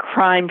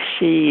crime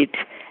sheet.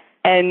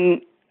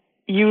 And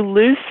you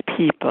lose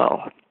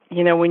people.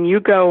 When you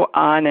go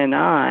on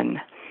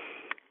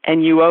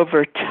and you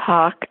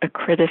overtalk a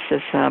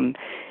criticism,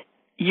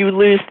 you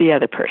lose the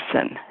other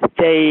person.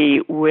 They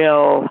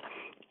will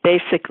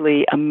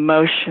basically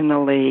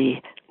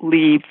emotionally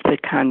leave the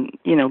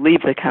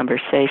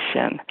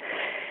conversation.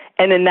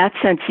 And in that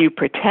sense, you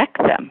protect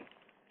them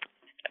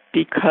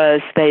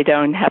because they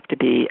don't have to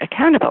be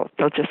accountable.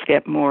 They'll just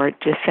get more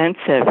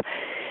defensive.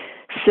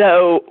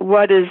 So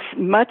what is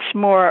much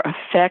more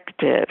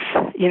effective,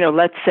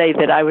 let's say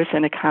that I was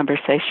in a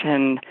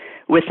conversation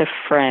with a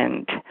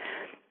friend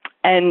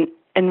and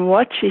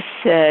what she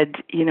said,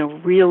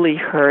 really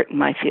hurt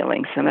my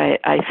feelings, and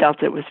I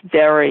felt it was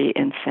very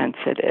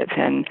insensitive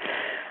and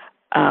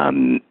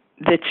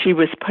that she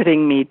was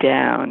putting me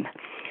down.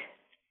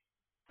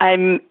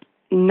 I'm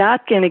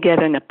not going to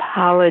get an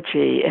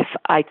apology if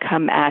I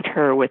come at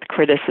her with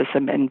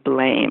criticism and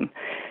blame,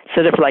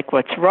 sort of like,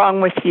 what's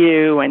wrong with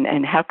you,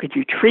 and how could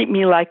you treat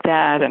me like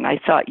that, and I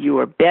thought you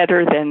were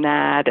better than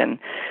that, and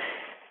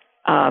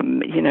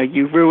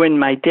you ruined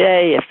my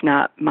day, if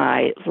not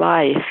my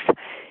life.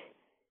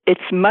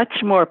 It's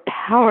much more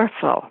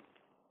powerful,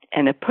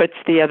 and it puts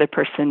the other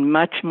person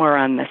much more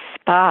on the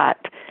spot.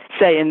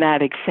 Say in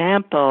that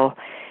example,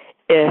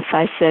 if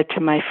I said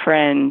to my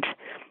friend,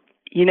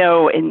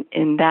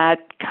 in that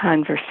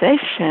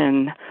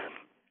conversation,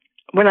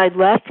 when I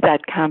left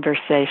that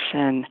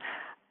conversation,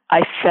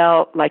 I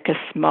felt like a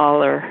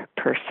smaller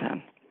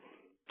person.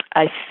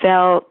 I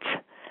felt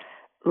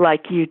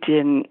like you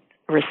didn't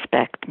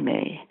respect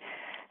me.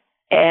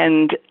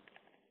 And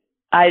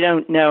I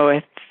don't know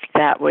if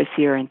that was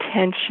your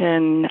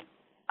intention,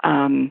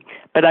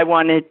 but I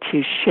wanted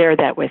to share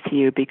that with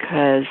you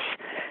because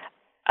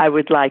I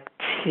would like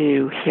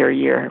to hear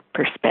your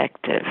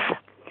perspective.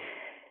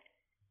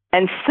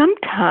 And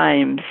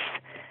sometimes,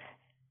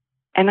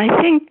 and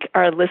I think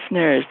our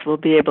listeners will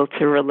be able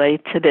to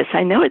relate to this.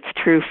 I know it's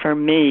true for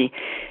me.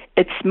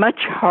 It's much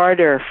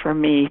harder for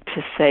me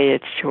to say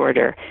it's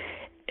shorter.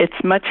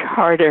 It's much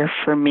harder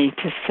for me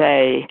to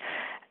say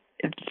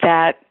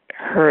that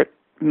hurt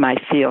my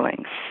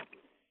feelings.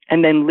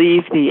 and then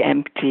leave the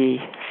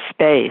empty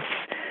space.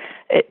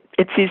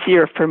 It's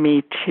easier for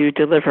me to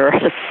deliver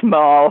a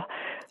small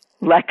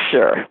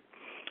lecture.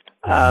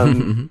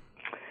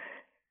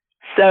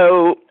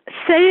 So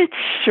say it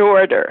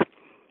shorter.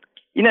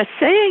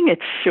 Saying it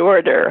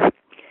shorter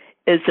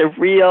is a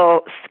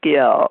real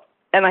skill.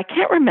 And I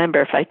can't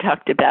remember if I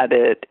talked about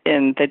it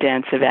in The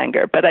Dance of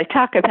Anger, but I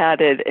talk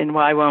about it in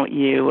Why Won't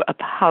You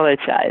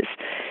Apologize?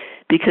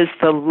 Because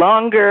the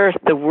longer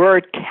the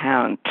word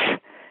count,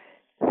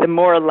 the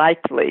more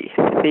likely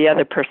the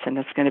other person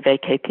is going to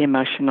vacate the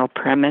emotional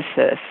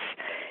premises.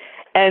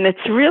 And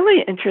it's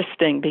really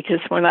interesting because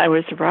when I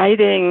was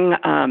writing,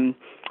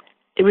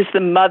 it was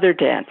the Mother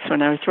Dance,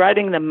 when I was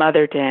writing the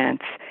Mother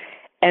Dance,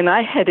 and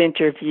I had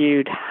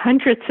interviewed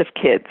hundreds of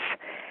kids,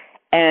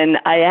 and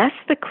I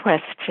asked the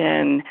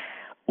question,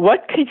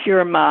 what could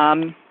your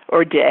mom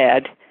or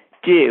dad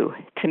do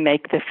to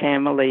make the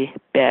family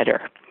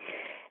better?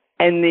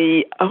 And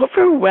the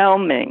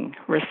overwhelming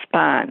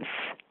response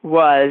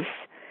was,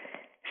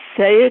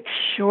 say it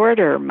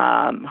shorter,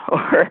 Mom,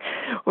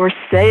 or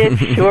say it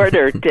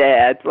shorter,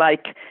 Dad.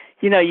 Like,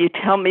 you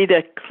tell me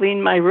to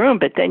clean my room,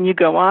 but then you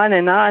go on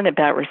and on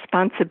about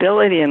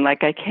responsibility, and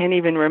like I can't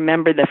even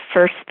remember the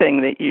first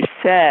thing that you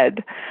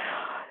said.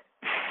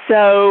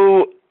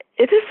 So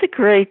it is a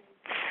great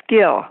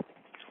skill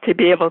to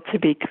be able to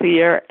be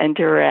clear and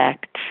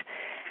direct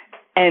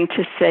and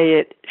to say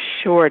it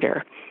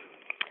shorter.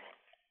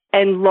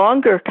 And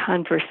longer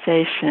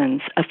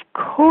conversations, of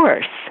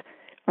course,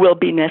 will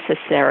be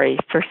necessary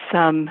for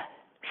some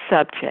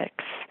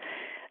subjects.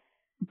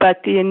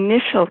 But the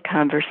initial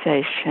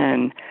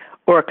conversation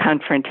or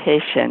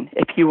confrontation,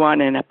 if you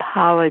want an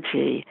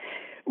apology,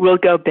 will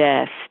go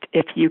best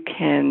if you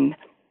can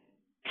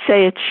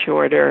say it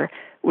shorter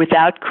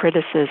without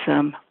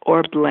criticism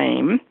or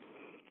blame,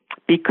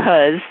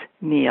 because,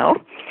 Neil,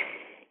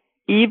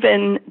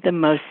 even the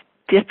most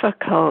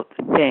difficult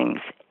things,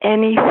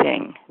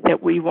 anything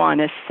that we want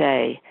to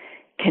say,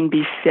 can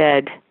be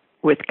said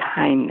with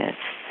kindness.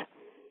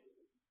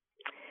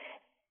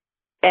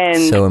 And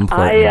so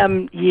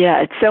important.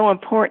 It's so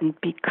important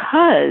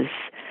because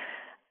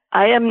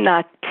I am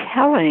not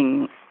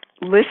telling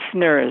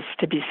listeners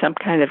to be some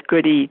kind of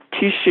goody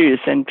two-shoes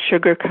and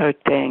sugarcoat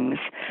things.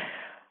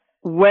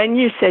 When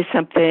you say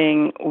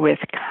something with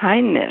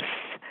kindness,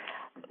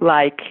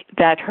 like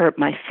that hurt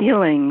my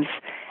feelings,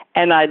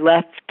 and I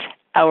left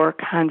our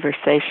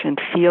conversation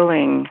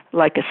feeling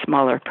like a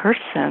smaller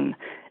person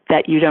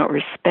that you don't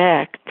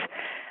respect,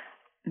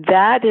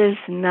 that is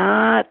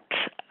not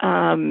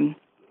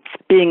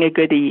being a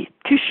goody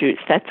two-shoes.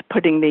 That's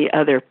putting the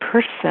other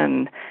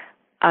person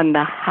on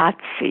the hot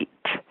seat,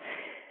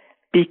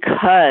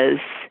 because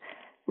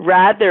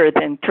rather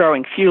than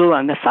throwing fuel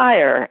on the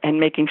fire and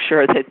making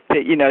sure that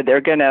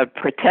they're going to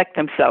protect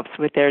themselves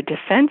with their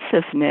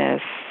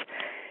defensiveness,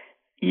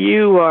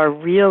 you are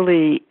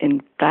really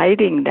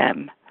inviting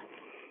them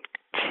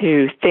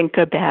to think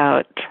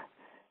about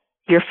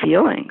your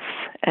feelings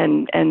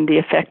and the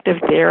effect of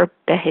their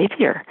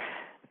behavior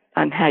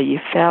on how you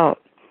felt.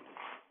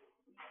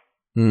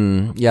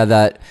 Yeah,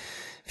 that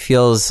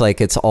feels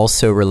like it's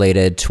also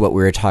related to what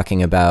we were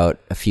talking about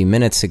a few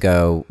minutes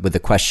ago with the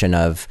question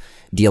of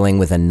dealing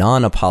with a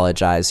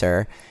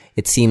non-apologizer.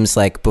 It seems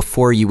like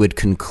before you would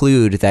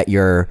conclude that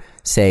you're,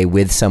 say,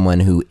 with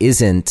someone who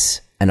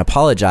isn't an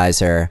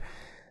apologizer,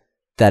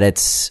 that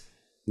it's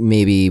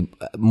maybe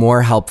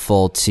more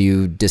helpful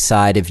to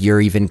decide if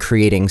you're even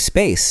creating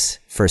space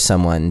for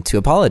someone to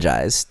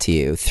apologize to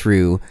you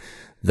through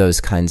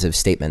those kinds of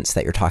statements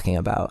that you're talking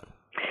about.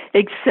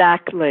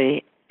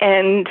 Exactly.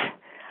 And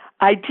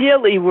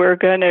ideally, we're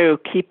going to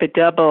keep a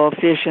double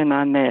vision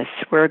on this.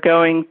 We're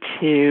going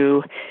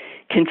to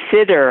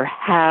consider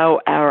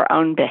how our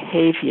own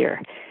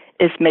behavior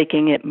is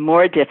making it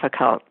more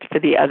difficult for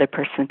the other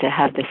person to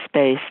have the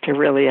space to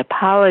really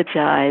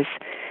apologize.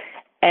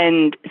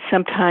 And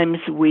sometimes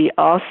we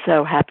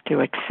also have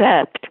to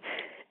accept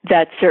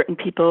that certain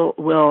people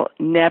will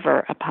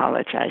never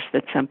apologize,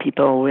 that some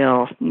people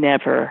will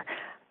never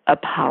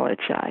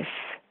apologize.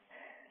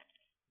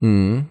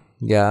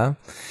 Yeah.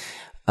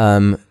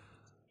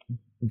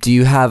 Do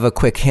you have a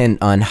quick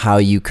hint on how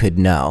you could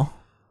know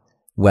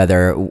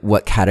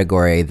what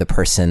category the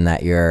person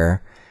that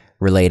you're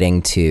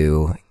relating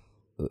to,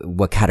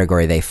 what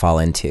category they fall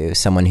into?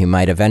 Someone who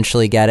might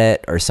eventually get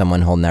it or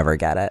someone who'll never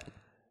get it?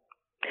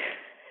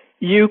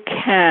 You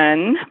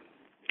can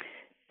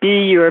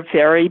be your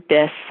very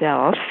best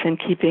self and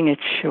keeping it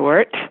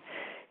short,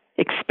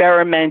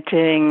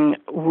 experimenting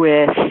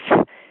with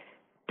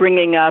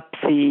bringing up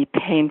the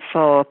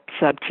painful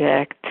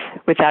subject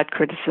without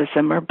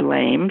criticism or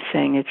blame,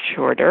 saying it's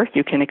shorter.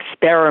 You can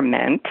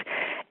experiment,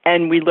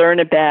 and we learn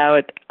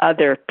about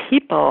other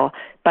people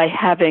by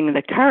having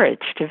the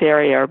courage to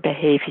vary our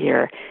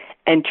behavior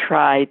and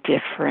try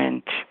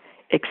different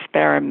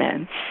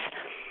experiments.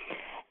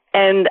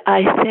 And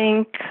I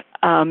think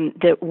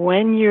that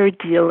when you're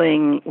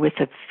dealing with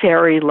a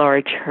very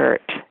large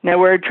hurt, now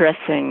we're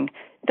addressing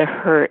the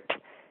hurt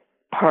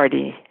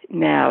party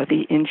now,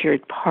 the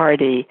injured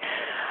party,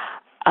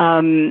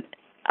 I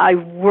I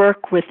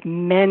work with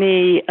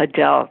many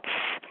adults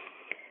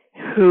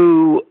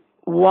who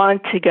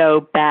want to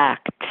go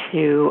back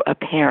to a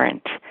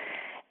parent,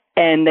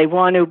 and they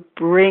want to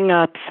bring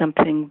up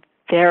something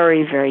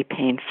very, very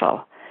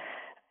painful.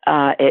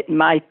 It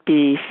might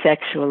be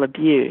sexual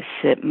abuse.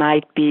 It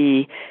might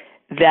be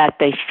that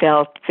they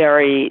felt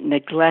very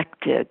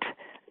neglected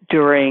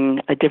during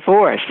a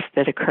divorce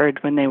that occurred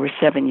when they were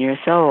 7 years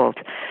old.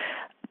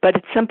 But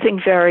it's something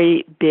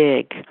very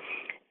big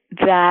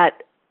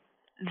that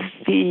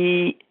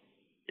the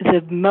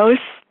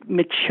most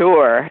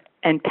mature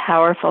and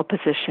powerful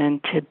position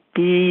to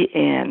be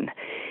in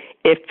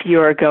if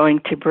you're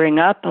going to bring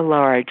up a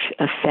large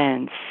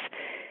offense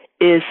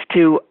is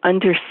to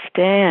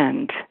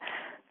understand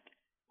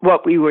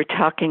what we were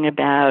talking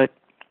about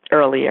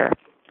earlier,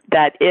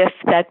 that if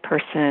that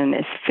person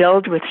is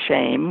filled with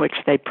shame, which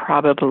they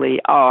probably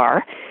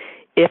are,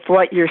 if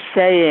what you're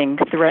saying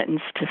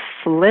threatens to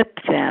flip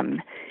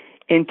them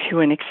into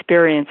an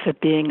experience of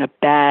being a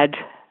bad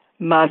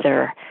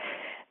mother,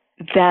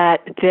 that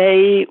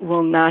they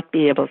will not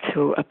be able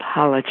to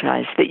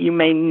apologize, that you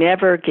may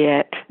never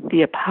get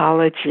the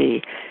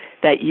apology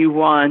that you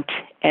want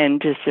and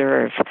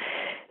deserve.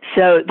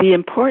 So the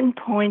important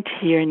point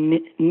here,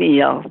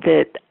 Neil,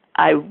 that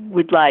I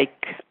would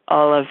like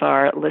all of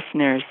our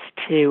listeners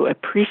to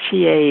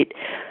appreciate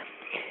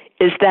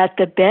is that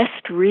the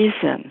best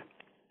reason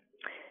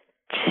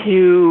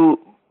to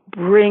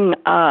bring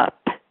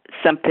up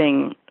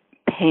something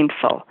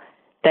painful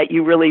that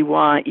you really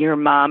want your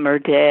mom or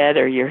dad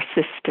or your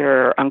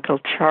sister or Uncle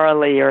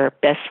Charlie or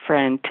best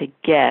friend to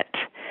get,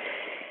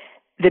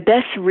 the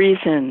best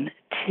reason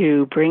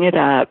to bring it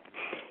up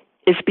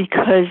is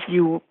because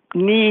you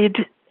need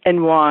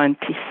and want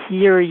to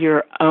hear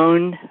your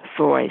own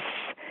voice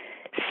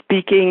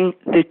speaking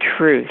the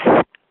truth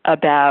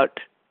about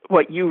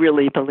what you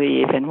really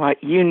believe and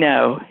what you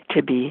know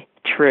to be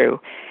true.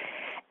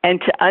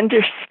 And to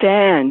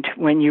understand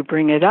when you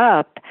bring it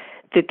up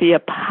that the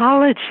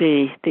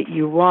apology that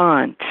you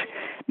want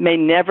may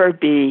never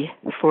be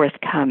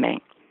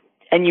forthcoming,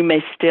 and you may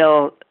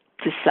still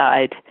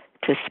decide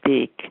to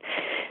speak.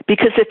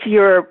 Because if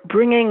you're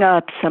bringing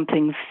up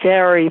something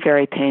very,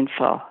 very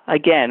painful,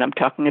 again, I'm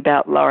talking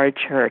about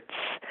large hurts,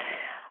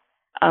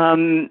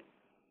 then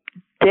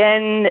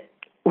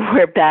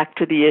we're back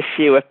to the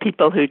issue of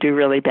people who do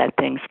really bad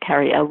things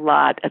carry a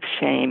lot of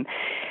shame,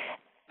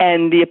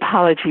 and the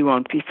apology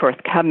won't be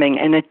forthcoming.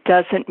 And it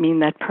doesn't mean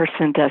that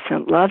person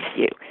doesn't love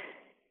you.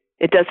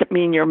 It doesn't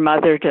mean your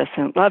mother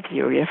doesn't love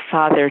you or your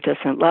father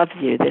doesn't love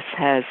you. This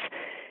has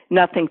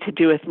nothing to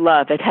do with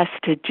love. It has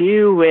to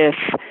do with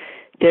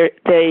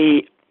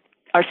they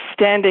are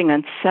standing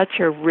on such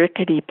a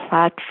rickety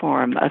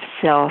platform of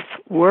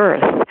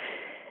self-worth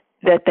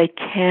that they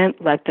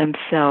can't let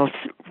themselves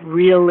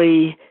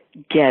really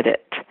get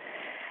it.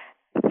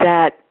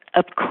 That,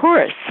 of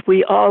course,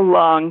 we all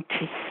long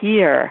to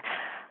hear,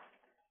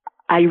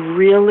 I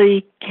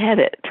really get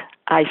it.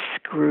 I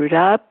screwed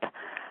up.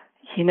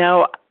 You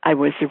know, I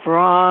was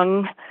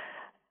wrong.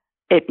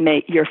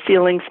 Your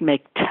feelings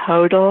make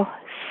total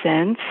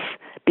sense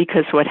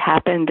because what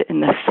happened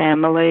in the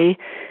family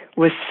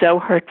was so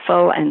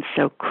hurtful and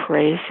so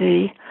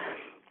crazy.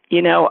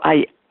 You know,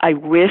 I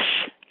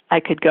wish I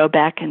could go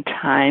back in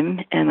time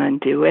and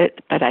undo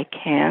it, but I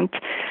can't.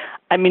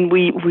 I mean,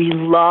 we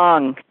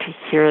long to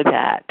hear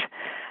that.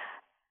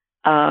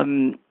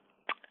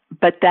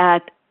 But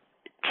that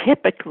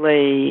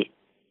typically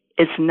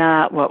is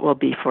not what will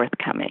be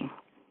forthcoming.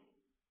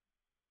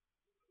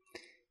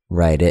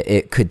 Right.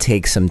 It could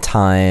take some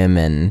time,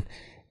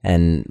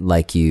 and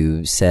like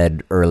you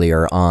said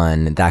earlier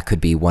on, that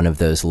could be one of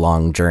those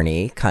long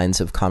journey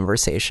kinds of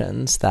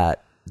conversations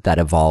that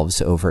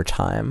evolves over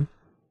time.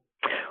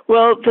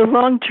 Well, the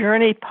long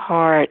journey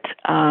part,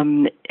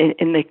 in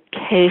the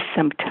case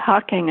I'm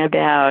talking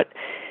about,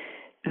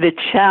 the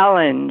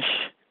challenge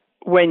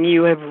when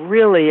you have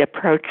really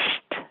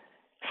approached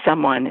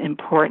someone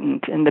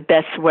important in the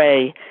best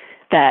way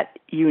that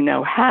you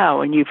know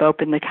how, and you've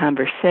opened the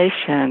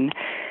conversation,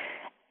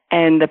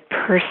 and the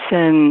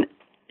person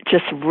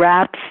just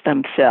wraps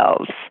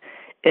themselves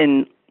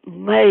in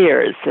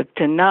layers of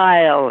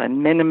denial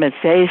and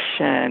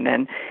minimization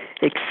and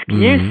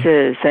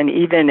excuses, and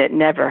even it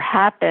never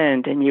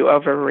happened and you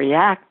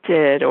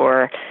overreacted,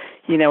 or,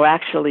 you know,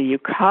 actually you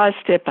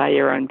caused it by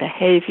your own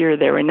behavior,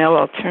 there were no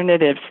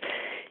alternatives.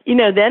 You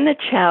know, then the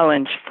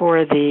challenge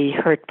for the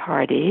hurt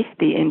party,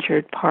 the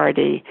injured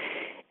party,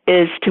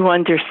 is to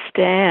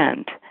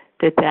understand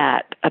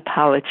that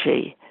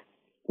apology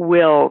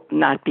will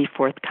not be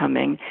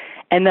forthcoming,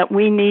 and that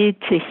we need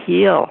to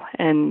heal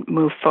and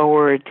move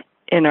forward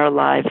in our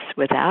lives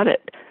without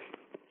it.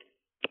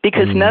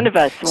 Because none of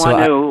us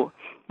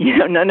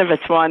none of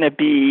us want to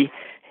be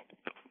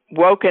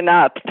woken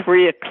up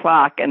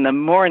 3:00 in the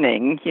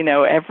morning, you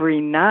know, every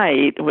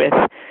night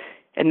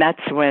and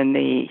that's when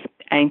the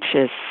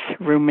anxious,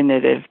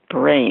 ruminative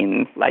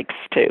brain likes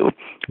to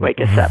wake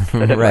us up,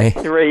 sort of right.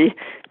 like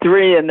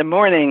 3 in the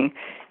morning,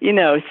 you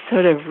know,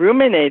 sort of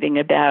ruminating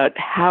about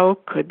how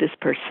could this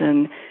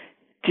person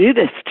do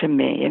this to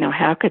me?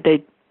 How could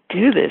they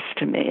do this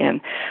to me?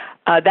 And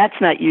that's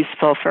not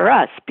useful for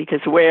us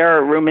because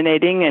we're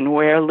ruminating and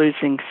we're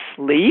losing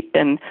sleep,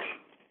 and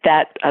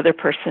that other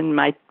person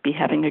might be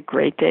having a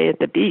great day at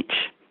the beach.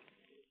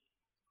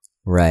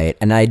 Right.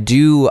 And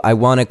I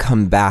want to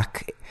come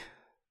back,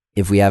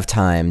 if we have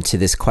time, to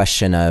this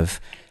question of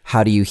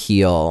how do you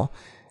heal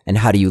and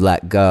how do you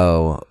let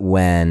go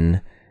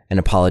when an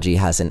apology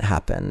hasn't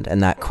happened,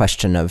 and that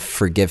question of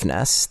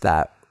forgiveness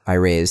that I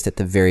raised at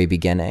the very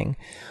beginning.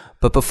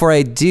 But before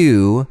I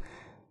do,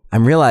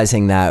 I'm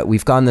realizing that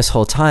we've gone this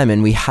whole time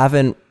and we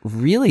haven't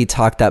really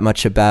talked that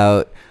much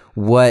about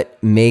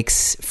what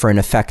makes for an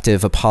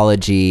effective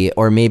apology,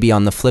 or maybe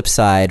on the flip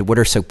side, what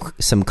are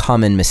some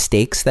common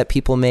mistakes that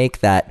people make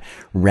that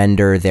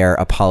render their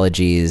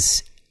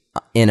apologies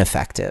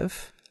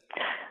ineffective?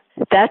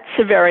 That's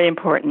a very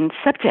important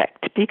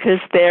subject because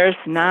there's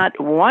not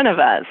one of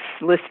us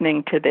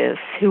listening to this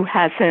who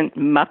hasn't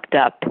mucked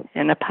up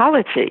an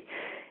apology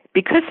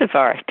because of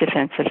our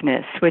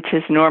defensiveness, which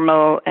is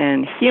normal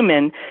and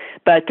human,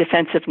 but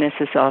defensiveness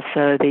is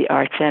also the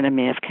arch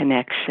enemy of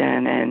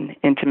connection and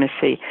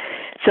intimacy.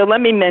 So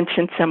let me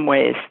mention some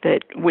ways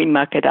that we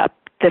muck it up.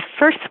 The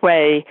first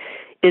way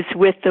is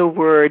with the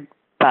word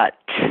but.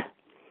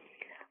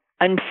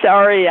 I'm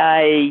sorry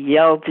I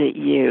yelled at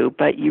you,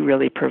 but you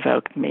really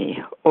provoked me.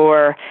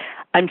 Or,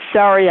 I'm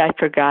sorry I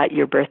forgot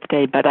your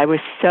birthday, but I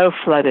was so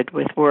flooded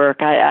with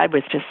work. I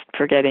was just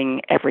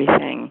forgetting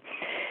everything.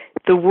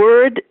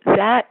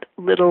 That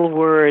little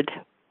word,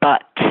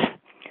 but,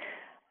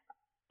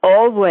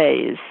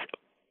 always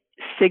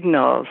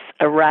signals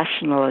a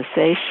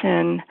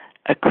rationalization,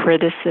 a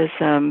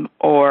criticism,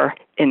 or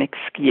an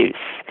excuse.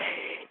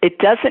 It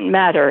doesn't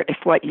matter if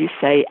what you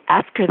say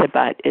after the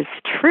but is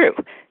true.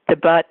 The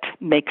but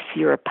makes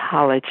your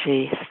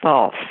apology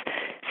false.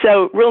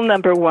 So rule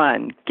number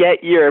 1,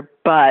 get your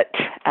but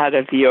out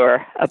of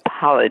your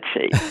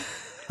apology.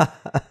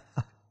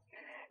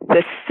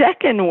 The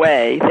second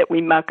way that we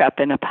muck up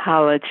an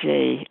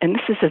apology, and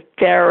this is a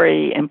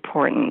very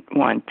important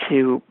one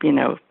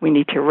we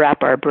need to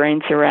wrap our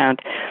brains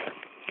around,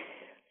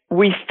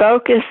 we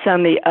focus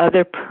on the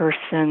other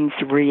person's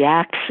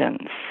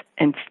reactions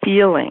and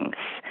feelings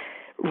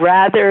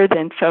rather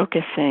than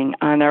focusing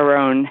on our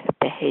own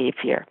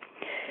behavior.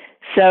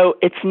 So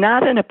it's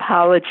not an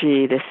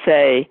apology to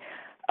say,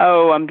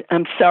 oh,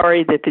 I'm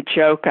sorry that the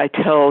joke I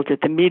told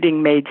at the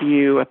meeting made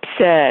you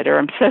upset, or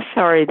I'm so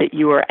sorry that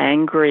you were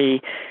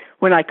angry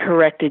when I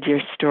corrected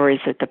your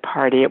stories at the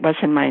party. It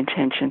wasn't my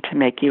intention to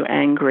make you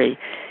angry.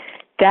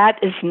 That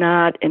is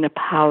not an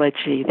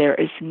apology. There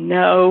is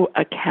no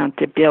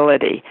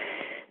accountability.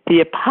 The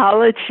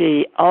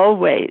apology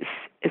always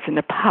is an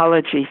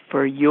apology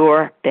for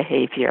your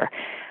behavior.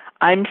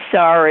 I'm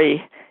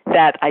sorry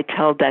that I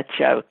told that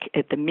joke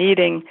at the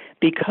meeting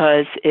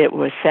because it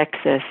was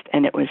sexist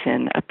and it was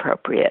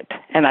inappropriate,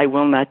 and I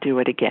will not do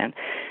it again.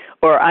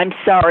 Or I'm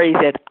sorry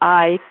that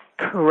I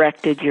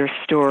corrected your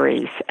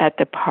stories at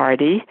the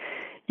party.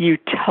 You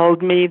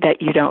told me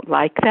that you don't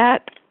like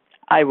that.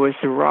 I was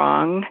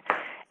wrong,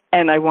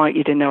 and I want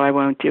you to know I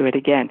won't do it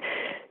again.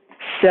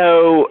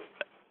 So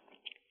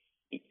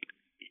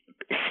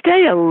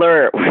stay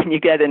alert when you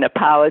get an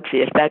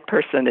apology if that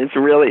person is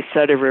really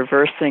sort of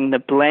reversing the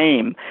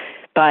blame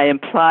by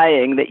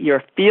implying that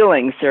your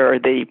feelings are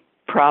the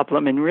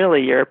problem and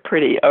really you're a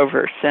pretty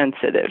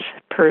oversensitive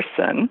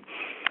person.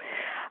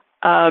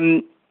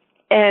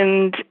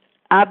 And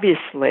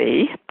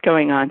obviously,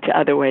 going on to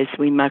other ways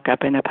we muck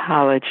up an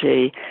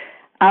apology,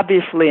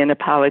 obviously an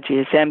apology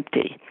is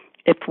empty.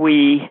 If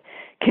we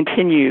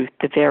continue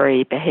the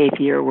very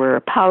behavior we're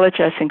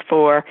apologizing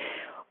for,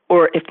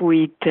 or if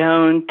we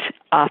don't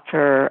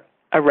offer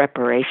a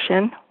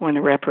reparation when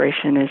a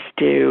reparation is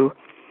due.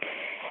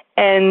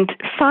 And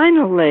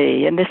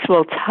finally, and this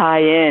will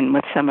tie in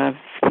with some of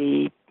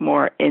the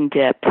more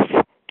in-depth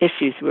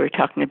issues we were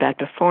talking about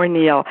before,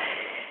 Neil,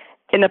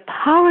 an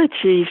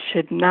apology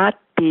should not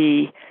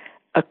be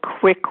a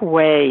quick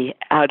way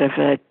out of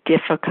a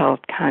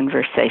difficult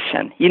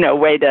conversation,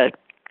 way to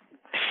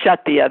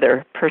shut the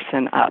other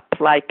person up.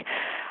 Like,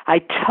 I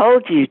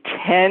told you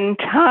 10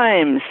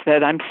 times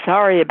that I'm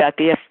sorry about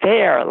the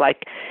affair.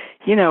 Like,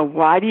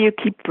 why do you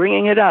keep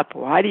bringing it up?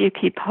 Why do you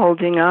keep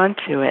holding on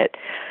to it?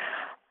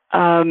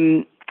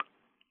 An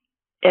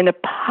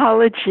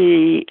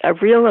apology, a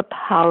real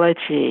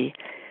apology,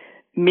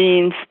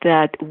 means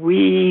that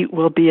we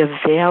will be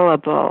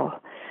available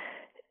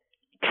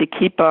to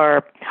keep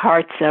our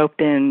hearts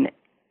open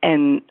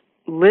and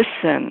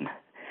listen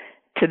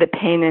to the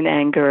pain and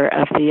anger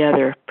of the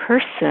other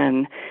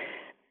person,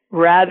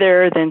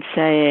 rather than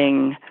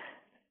saying,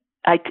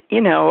 I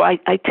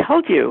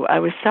told you I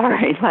was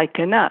sorry, like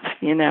enough,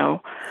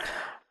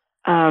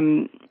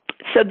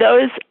 So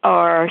those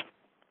are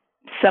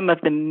some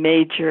of the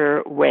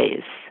major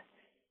ways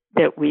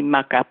that we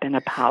muck up an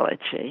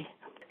apology.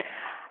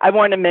 I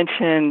want to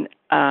mention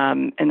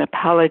an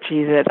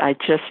apology that I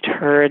just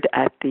heard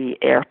at the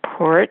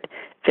airport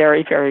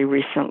very, very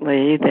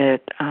recently,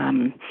 that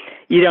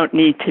you don't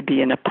need to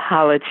be an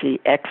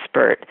apology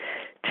expert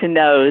to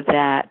know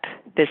that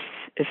this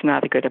is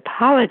not a good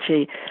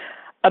apology.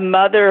 A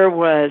mother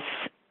was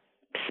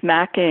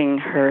smacking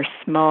her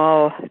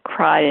small,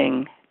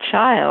 crying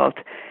child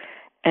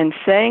and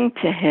saying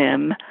to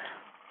him,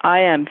 "I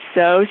am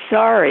so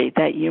sorry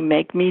that you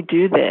make me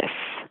do this."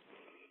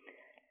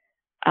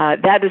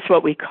 That is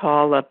what we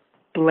call a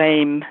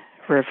blame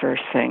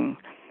reversing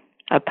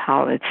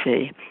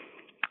apology.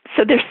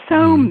 So there's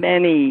so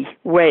many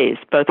ways,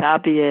 both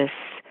obvious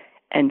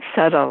and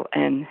subtle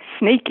and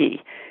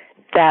sneaky,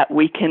 that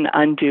we can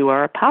undo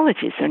our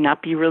apologies or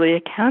not be really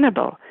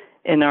accountable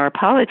in our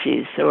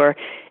apologies or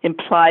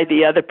imply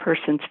the other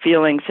person's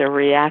feelings or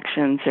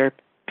reactions or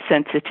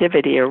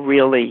sensitivity are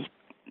really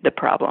the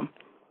problem.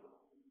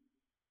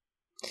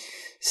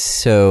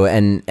 So,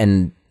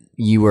 and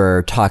you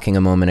were talking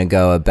a moment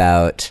ago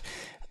about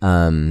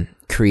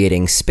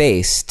creating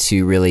space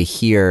to really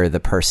hear the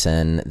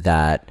person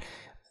that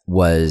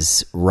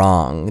was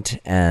wronged,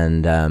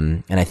 and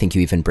I think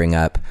you even bring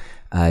up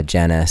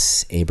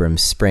Janice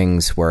Abrams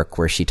Spring's work,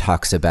 where she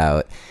talks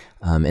about,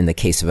 in the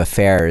case of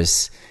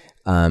affairs,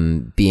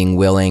 being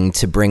willing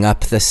to bring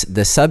up the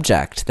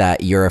subject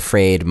that you're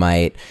afraid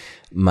might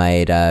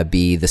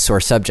be the sore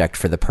subject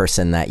for the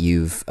person that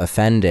you've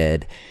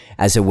offended,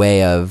 as a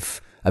way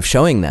of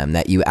showing them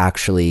that you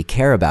actually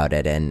care about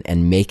it, and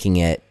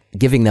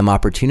giving them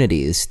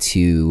opportunities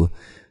to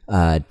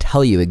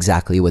tell you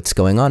exactly what's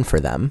going on for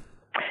them.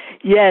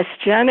 Yes,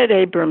 Janet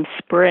Abrams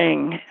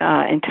Spring,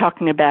 in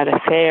talking about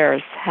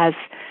affairs, has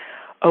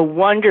a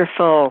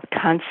wonderful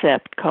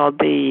concept called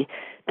the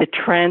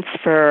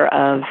transfer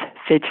of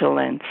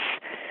vigilance,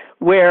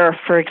 where,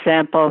 for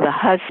example, the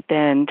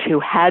husband who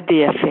had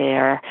the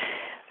affair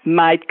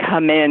might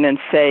come in and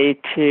say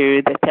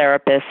to the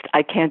therapist,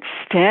 "I can't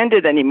stand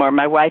it anymore.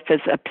 My wife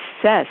is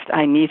obsessed.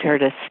 I need her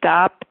to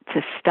stop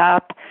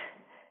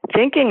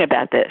thinking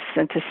about this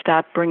and to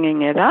stop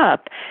bringing it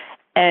up."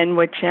 And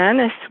what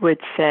Janice would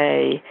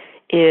say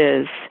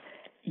is,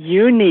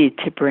 you need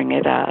to bring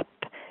it up.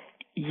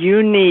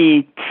 You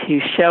need to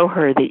show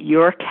her that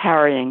you're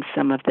carrying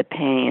some of the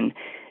pain,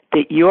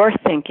 that you're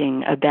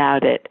thinking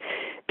about it,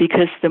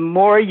 because the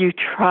more you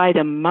try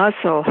to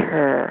muzzle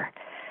her,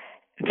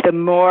 the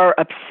more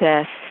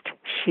obsessed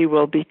she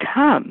will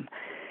become.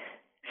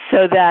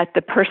 So that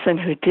the person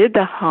who did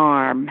the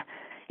harm,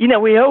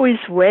 we always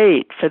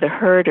wait for the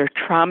hurt or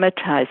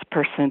traumatized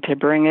person to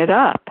bring it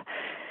up.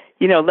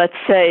 Let's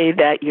say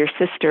that your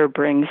sister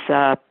brings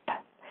up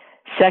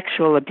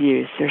sexual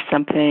abuse or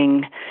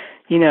something,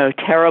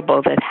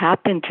 terrible that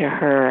happened to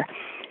her.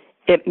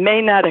 It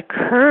may not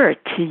occur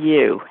to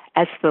you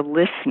as the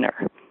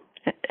listener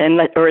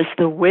or as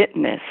the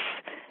witness,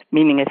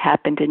 meaning it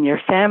happened in your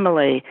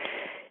family.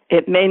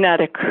 It may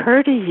not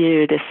occur to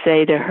you to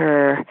say to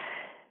her,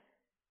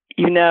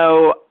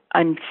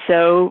 "I'm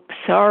so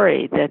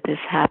sorry that this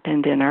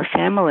happened in our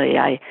family.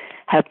 I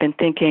have been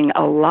thinking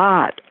a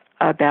lot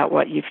about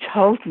what you've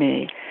told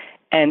me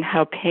and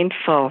how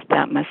painful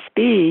that must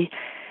be.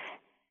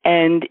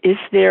 And is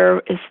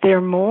there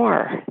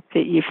more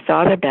that you've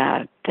thought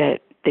about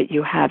that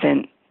you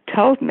haven't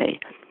told me?"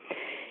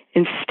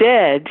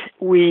 Instead,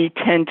 we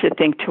tend to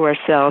think to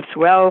ourselves,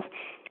 well,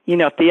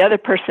 if the other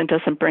person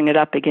doesn't bring it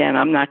up again,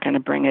 I'm not going to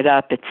bring it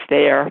up. It's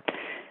their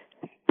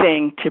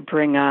thing to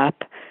bring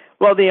up.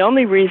 Well, the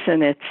only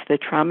reason it's the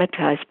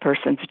traumatized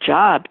person's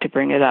job to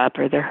bring it up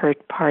or the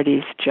hurt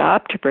party's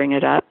job to bring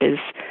it up is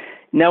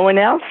no one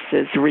else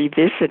is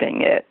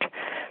revisiting it.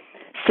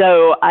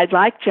 So I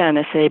like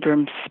Janice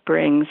Abrams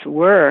Spring's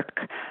work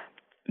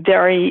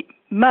very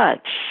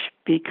much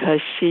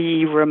because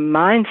she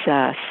reminds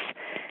us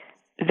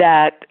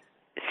that,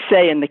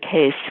 say in the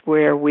case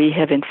where we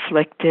have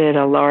inflicted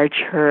a large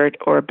hurt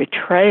or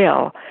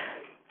betrayal,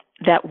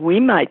 that we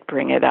might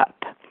bring it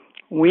up.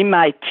 We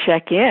might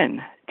check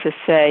in to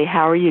say,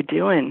 "How are you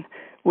doing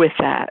with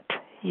that?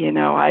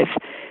 I've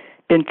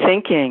been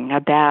thinking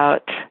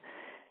about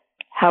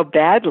how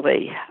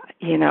badly,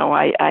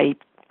 I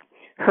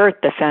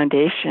hurt the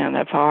foundation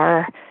of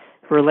our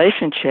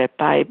relationship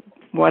by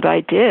what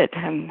I did.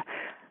 And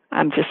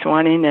I'm just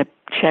wanting to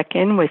check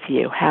in with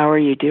you. How are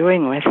you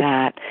doing with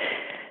that?"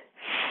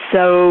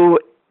 So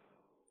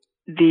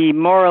the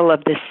moral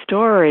of this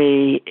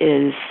story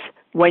is,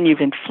 when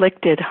you've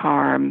inflicted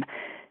harm,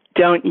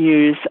 don't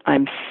use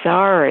 "I'm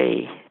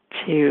sorry"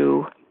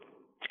 to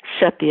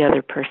shut the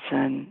other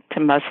person, to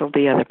muzzle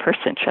the other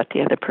person, shut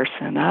the other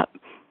person up.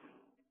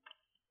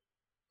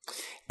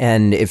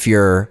 And if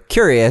you're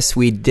curious,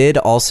 we did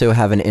also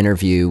have an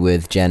interview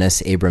with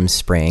Janice Abrams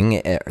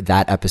Spring.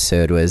 That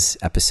episode was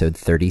episode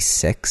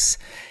 36,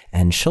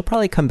 and she'll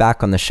probably come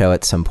back on the show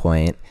at some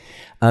point.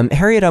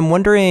 Harriet, I'm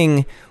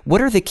wondering,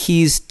 what are the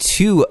keys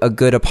to a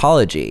good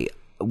apology?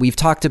 We've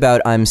talked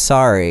about "I'm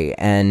sorry,"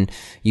 and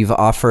you've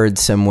offered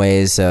some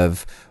ways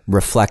of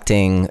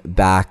reflecting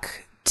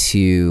back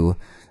to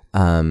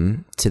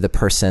the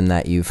person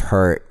that you've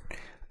hurt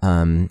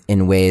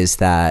in ways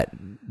that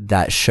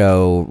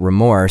show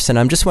remorse. And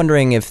I'm just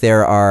wondering if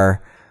there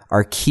are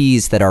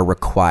keys that are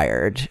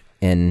required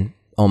in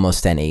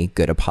almost any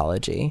good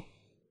apology.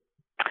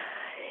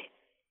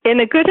 In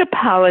a good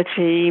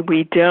apology,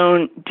 we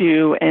don't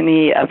do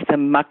any of the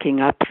mucking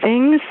up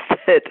things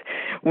that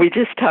we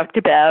just talked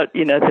about,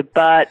 the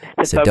but,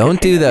 the so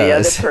don't do focusing on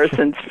those. the other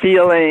person's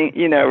feeling,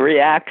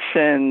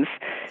 reactions,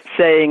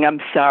 saying,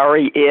 I'm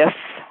sorry if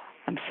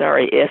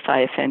I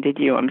offended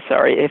you. I'm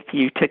sorry if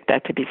you took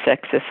that to be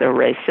sexist or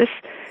racist.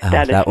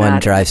 That one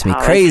drives me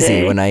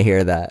crazy when I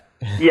hear that.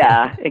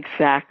 Yeah,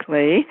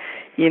 exactly.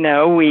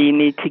 We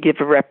need to give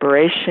a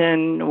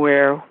reparation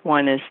where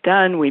one is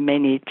done. We may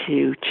need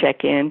to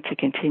check in to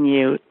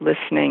continue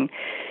listening.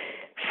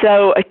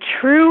 So a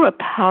true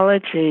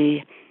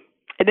apology,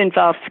 it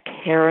involves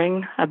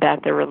caring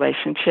about the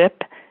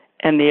relationship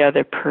and the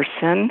other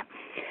person.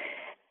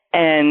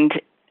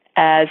 And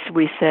as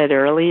we said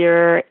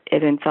earlier,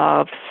 it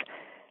involves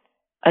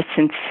a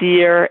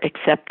sincere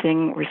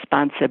accepting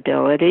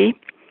responsibility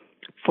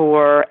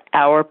for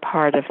our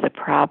part of the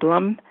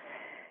problem.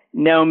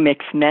 No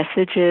mixed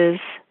messages,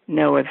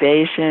 no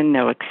evasion,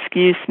 no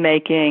excuse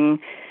making,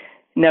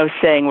 no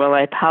saying, well,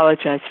 I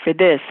apologize for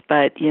this,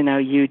 but,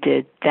 you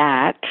did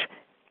that.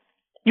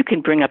 You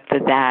can bring up the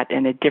that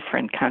in a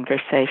different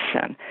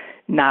conversation,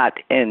 not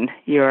in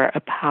your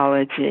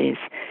apologies.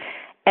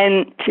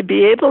 And to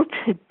be able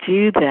to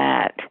do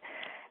that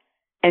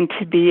and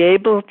to be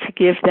able to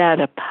give that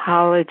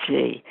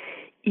apology,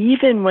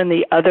 even when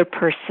the other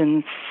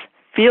person's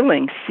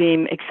feelings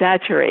seem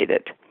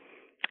exaggerated,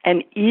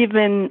 and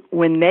even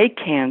when they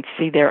can't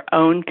see their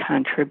own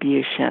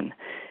contribution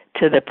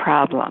to the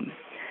problem,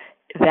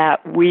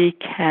 that we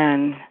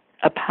can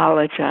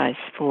apologize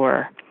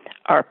for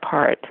our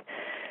part.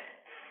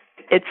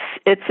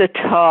 It's a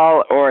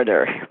tall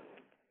order,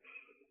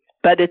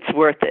 but it's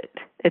worth it.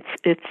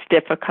 It's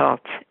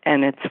difficult,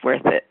 and it's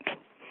worth it.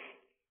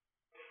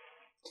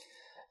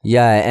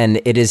 Yeah,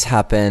 and it has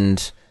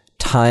happened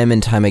time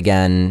and time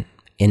again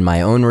in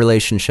my own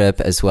relationship,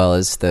 as well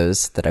as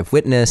those that I've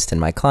witnessed in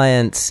my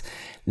clients,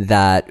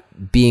 that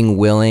being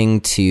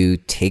willing to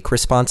take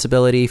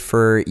responsibility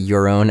for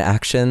your own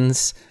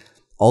actions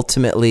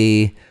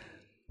ultimately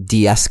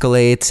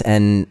de-escalates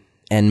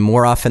and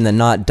more often than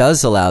not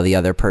does allow the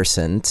other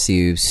person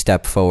to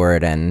step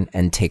forward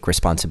and take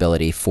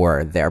responsibility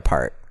for their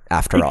part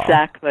after all.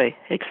 Exactly.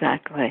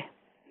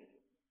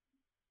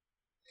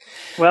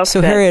 Well so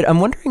said. Harriet, I'm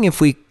wondering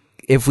if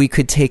we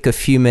could take a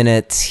few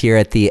minutes here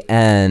at the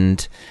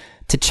end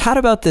to chat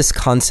about this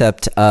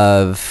concept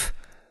of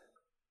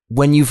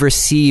when you've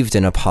received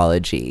an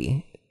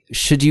apology,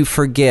 should you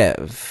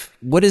forgive?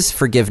 What is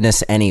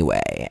forgiveness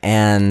anyway?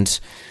 And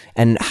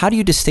how do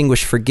you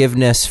distinguish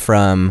forgiveness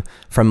from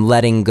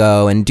letting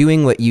go and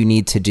doing what you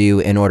need to do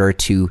in order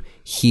to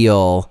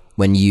heal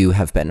when you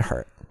have been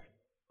hurt?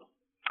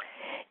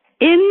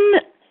 In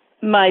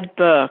my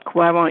book,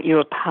 Why Won't You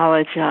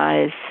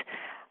Apologize?,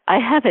 I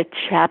have a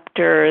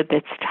chapter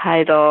that's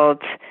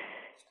titled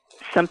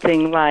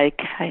something like,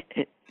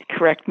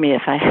 correct me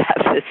if I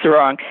have this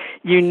wrong,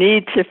 You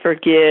Need to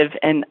Forgive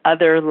and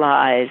Other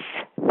Lies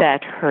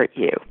That Hurt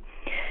You.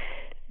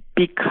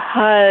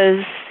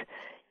 Because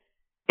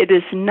it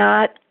is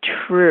not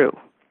true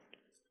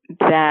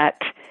that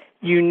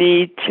you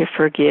need to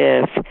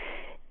forgive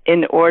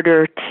in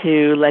order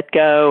to let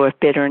go of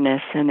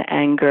bitterness and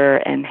anger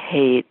and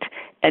hate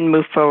and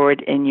move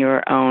forward in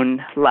your own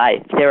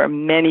life. There are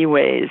many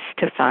ways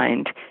to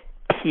find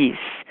peace.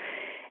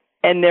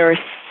 And there are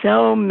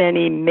so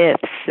many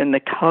myths in the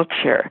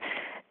culture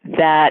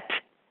that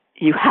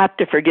you have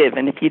to forgive.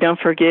 And if you don't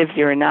forgive,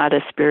 you're not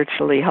a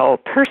spiritually whole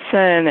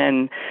person.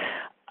 And,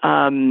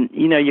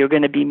 you're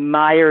going to be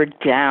mired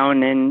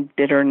down in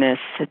bitterness,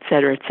 et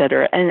cetera, et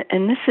cetera.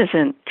 And this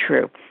isn't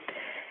true.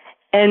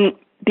 And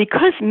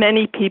because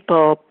many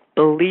people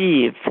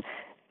believe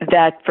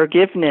that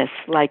forgiveness,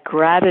 like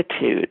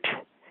gratitude,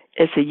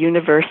 is a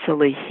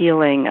universally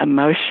healing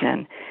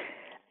emotion.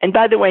 And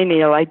by the way,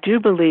 Neil, I do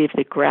believe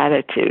that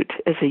gratitude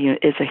is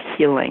a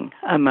healing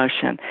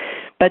emotion.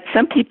 But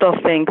some people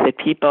think that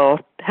people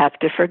have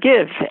to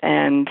forgive.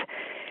 And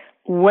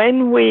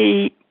when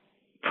we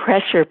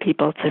pressure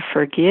people to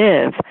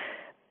forgive,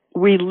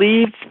 we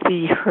leave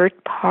the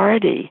hurt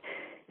party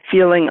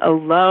feeling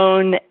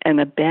alone and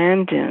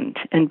abandoned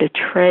and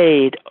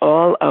betrayed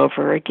all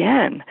over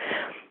again.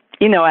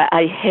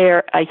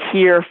 I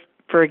hear,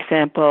 for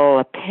example,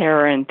 a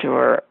parent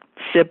or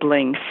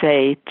sibling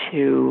say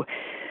to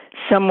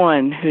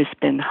someone who's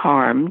been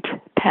harmed,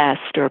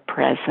 past or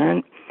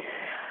present,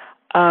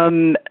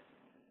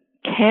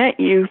 can't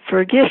you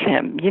forgive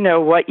him?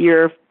 What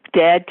your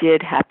dad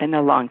did happened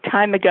a long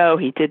time ago.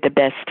 He did the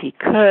best he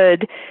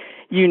could.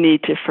 You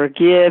need to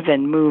forgive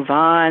and move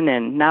on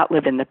and not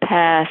live in the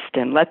past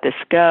and let this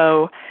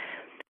go.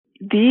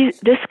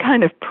 This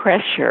kind of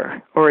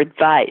pressure or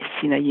advice,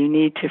 you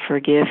need to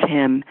forgive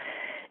him,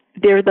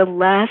 they're the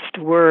last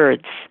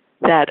words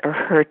that a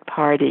hurt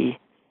party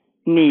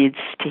needs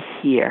to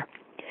hear.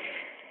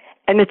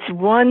 And it's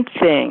one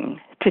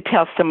thing to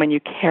tell someone you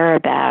care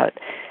about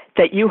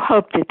that you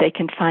hope that they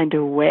can find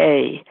a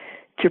way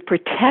to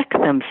protect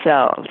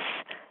themselves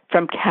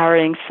from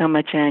carrying so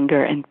much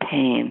anger and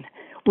pain.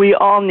 We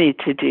all need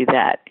to do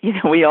that.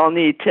 We all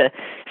need to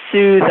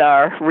soothe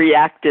our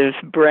reactive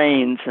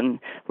brains and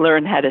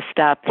learn how to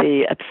stop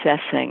the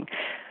obsessing.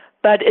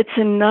 But it's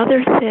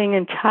another thing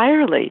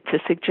entirely to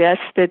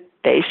suggest that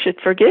they should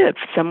forgive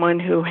someone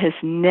who has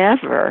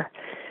never,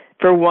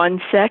 for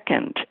 1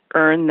 second,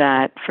 earned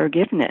that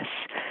forgiveness,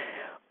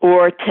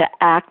 or to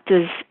act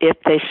as if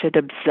they should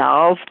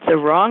absolve the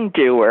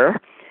wrongdoer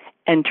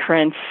and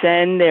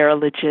transcend their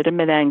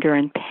legitimate anger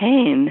and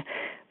pain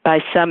by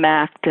some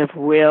act of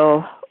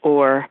will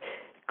or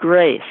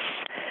grace.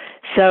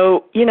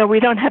 So, we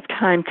don't have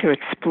time to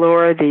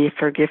explore the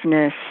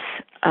forgiveness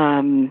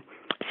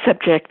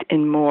subject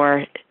in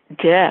more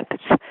depth,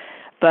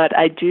 but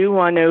I do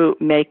want to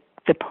make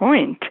the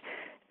point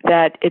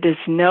that it is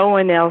no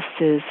one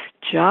else's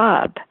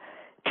job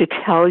to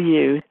tell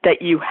you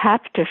that you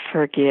have to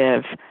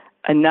forgive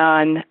a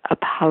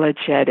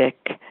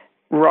non-apologetic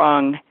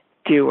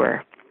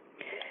wrongdoer.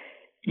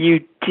 You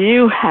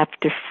do have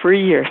to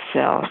free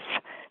yourself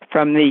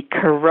from the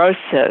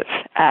corrosive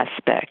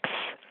aspects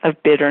of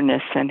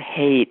bitterness and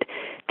hate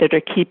that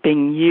are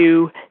keeping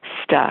you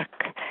stuck.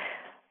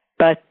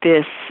 But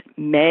this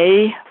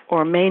may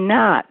or may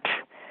not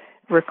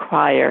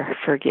require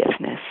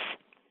forgiveness.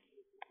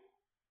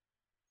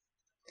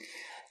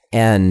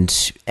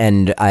 And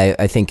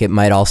I think it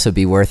might also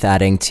be worth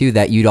adding, too,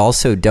 that you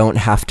also don't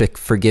have to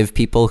forgive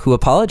people who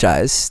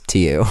apologize to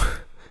you.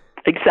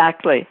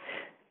 Exactly.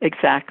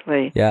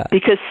 Yeah.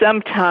 Because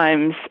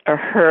sometimes a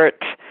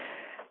hurt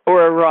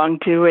or a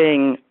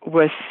wrongdoing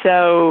was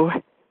so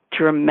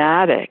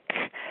dramatic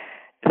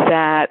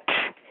that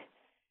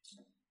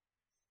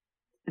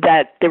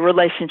the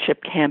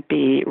relationship can't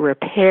be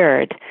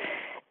repaired.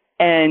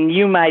 And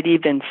you might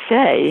even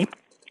say,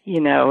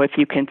 if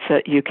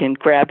you can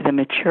grab the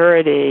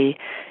maturity,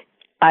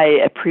 I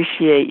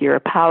appreciate your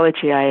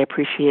apology. I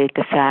appreciate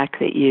the fact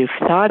that you've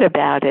thought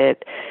about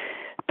it.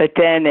 But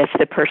then if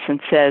the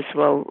person says,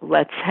 well,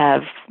 let's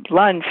have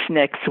lunch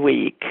next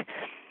week,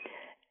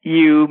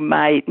 you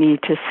might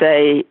need to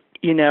say,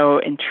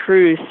 in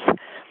truth,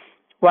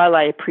 while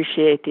I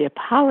appreciate the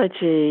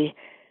apology,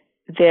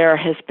 there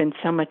has been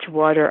so much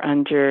water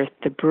under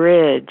the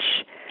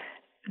bridge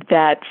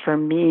that for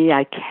me,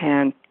 I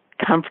can't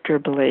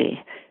comfortably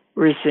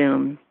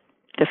resume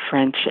the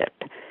friendship.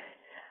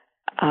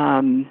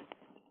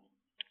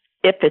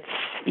 If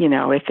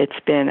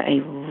it's been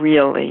a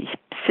really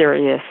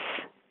serious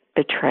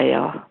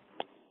betrayal.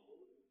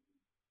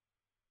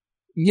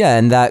 Yeah,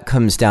 and that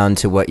comes down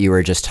to what you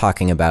were just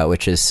talking about,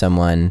 which is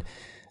someone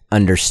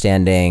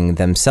understanding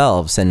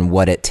themselves and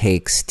what it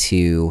takes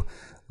to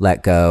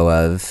let go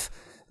of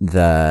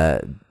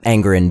the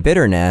anger and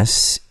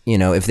bitterness.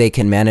 If they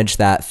can manage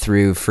that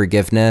through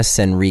forgiveness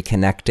and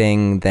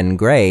reconnecting, then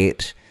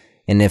great.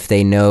 And if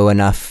they know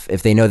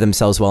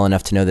themselves well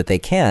enough to know that they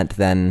can't,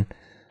 then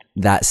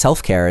that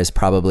self-care is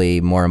probably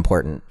more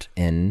important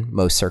in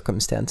most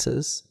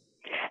circumstances.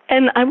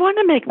 And I want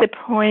to make the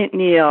point,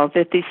 Neil,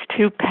 that these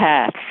two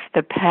paths,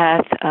 the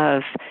path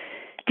of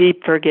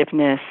deep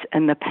forgiveness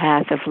and the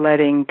path of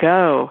letting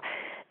go,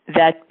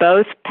 that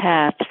both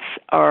paths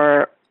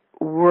are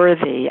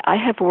worthy. I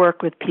have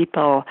worked with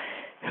people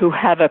who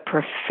have a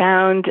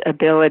profound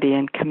ability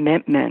and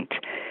commitment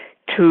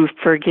to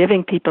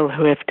forgiving people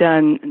who have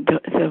done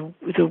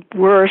the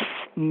worst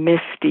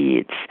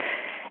misdeeds.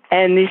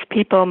 And these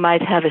people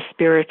might have a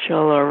spiritual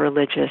or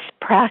religious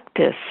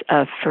practice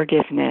of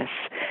forgiveness.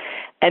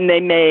 And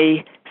they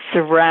may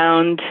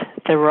surround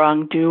the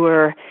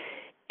wrongdoer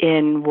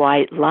in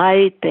white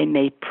light. They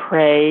may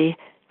pray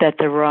that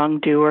the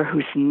wrongdoer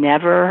who's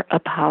never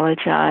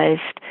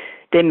apologized,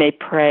 they may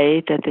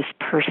pray that this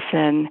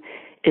person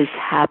is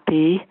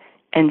happy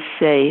and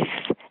safe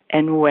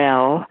and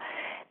well.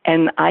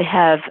 And I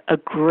have a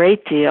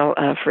great deal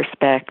of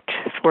respect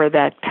for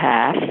that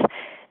path.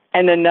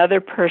 And another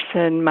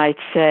person might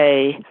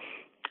say,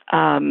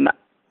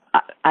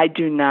 I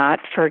do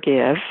not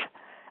forgive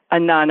a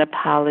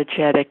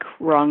non-apologetic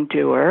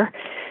wrongdoer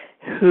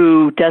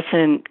who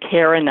doesn't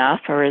care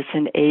enough or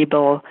isn't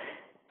able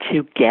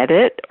to get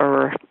it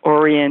or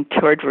orient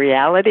toward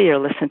reality or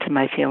listen to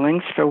my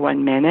feelings for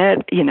 1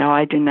 minute.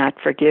 I do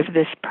not forgive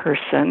this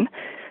person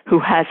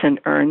who hasn't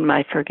earned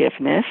my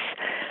forgiveness.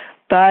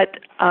 But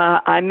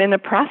I'm in a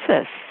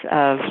process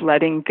of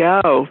letting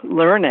go,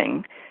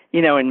 learning,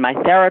 in my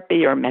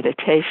therapy or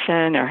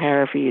meditation or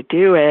however you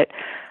do it.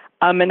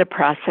 I'm in a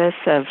process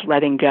of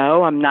letting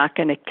go. I'm not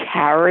going to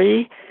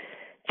carry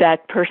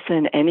that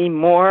person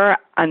anymore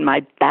on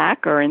my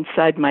back or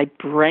inside my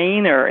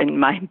brain or in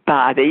my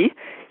body.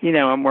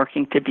 I'm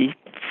working to be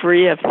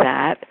free of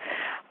that.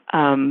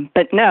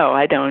 But no,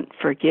 I don't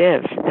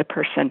forgive the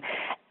person.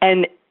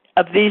 And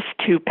of these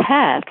two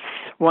paths,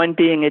 one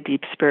being a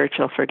deep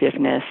spiritual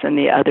forgiveness and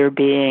the other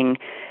being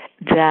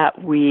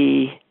that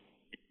we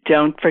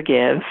don't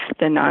forgive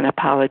the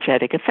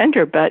non-apologetic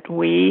offender, but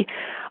we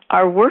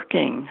are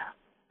working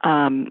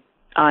on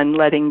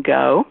letting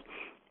go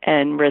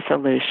and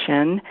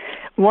resolution.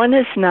 One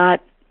is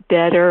not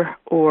better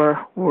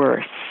or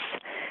worse.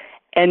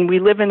 And we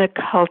live in a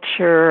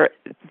culture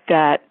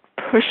that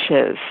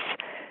pushes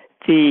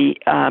the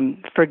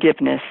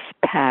forgiveness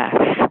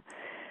path.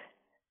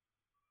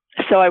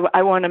 So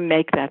I want to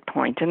make that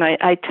point, and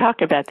I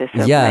talk about this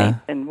at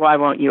length, and why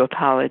won't you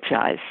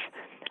apologize?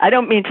 I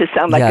don't mean to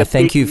sound like a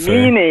big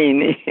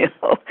meanie,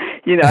 Neil.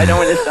 I don't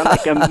want to sound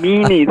like a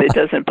meanie that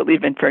doesn't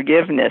believe in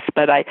forgiveness,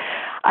 but I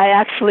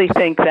actually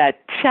think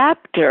that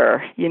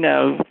chapter, you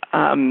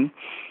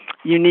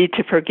need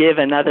to forgive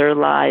another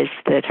lies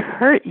that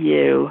hurt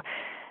you,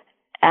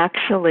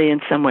 actually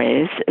in some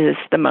ways is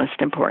the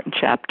most important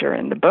chapter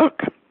in the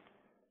book.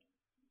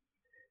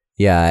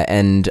 Yeah,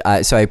 and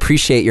so I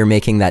appreciate your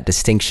making that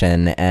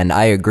distinction, and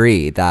I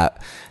agree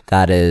that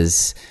that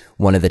is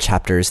one of the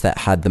chapters that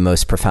had the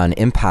most profound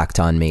impact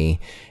on me.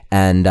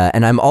 And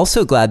I'm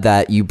also glad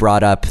that you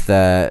brought up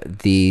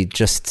the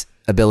just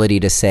ability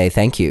to say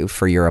thank you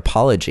for your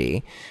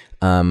apology.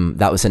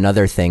 That was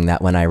another thing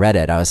that when I read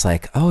it, I was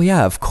like, oh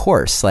yeah, of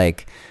course.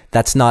 Like,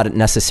 that's not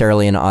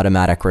necessarily an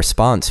automatic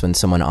response when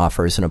someone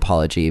offers an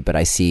apology, but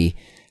I see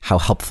how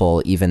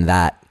helpful even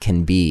that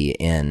can be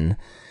in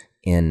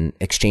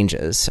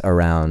exchanges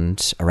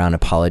around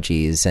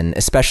apologies, and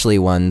especially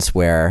ones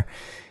where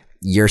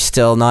you're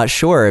still not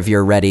sure if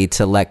you're ready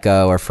to let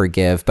go or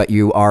forgive, but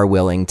you are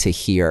willing to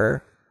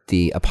hear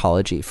the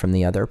apology from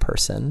the other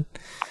person.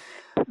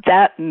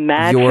 That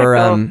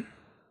magical...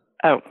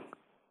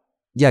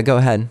 Yeah, go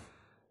ahead.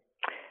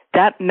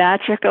 That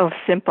magical,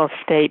 simple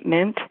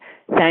statement,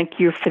 thank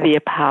you for the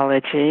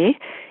apology,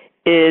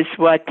 is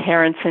what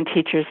parents and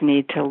teachers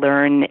need to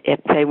learn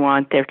if they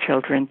want their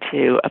children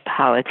to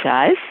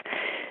apologize.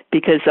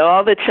 Because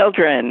all the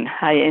children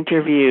I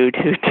interviewed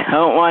who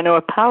don't want to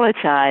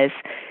apologize,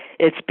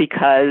 it's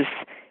because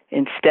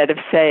instead of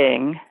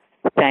saying,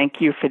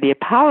 thank you for the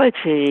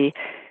apology,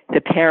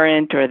 the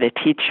parent or the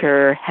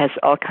teacher has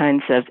all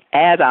kinds of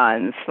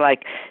add-ons,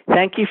 like,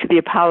 thank you for the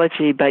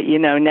apology, but,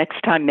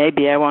 next time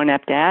maybe I won't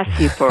have to ask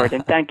you for it,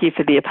 and thank you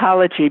for the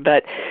apology,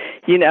 but,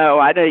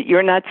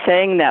 you're not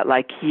saying that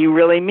like you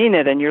really mean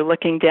it, and you're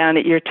looking down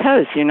at your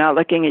toes. You're not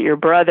looking at your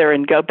brother,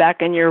 and go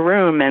back in your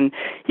room and,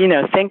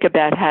 think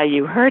about how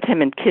you hurt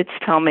him. And kids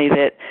tell me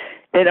that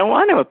they don't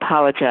want to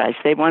apologize.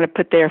 They want to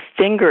put their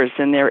fingers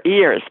in their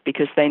ears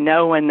because they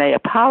know when they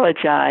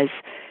apologize,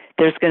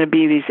 there's going to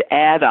be these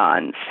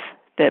add-ons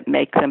that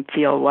make them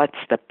feel, what's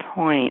the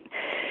point?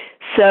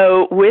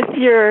 So with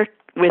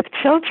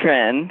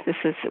children, this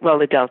is,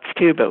 adults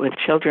too, but with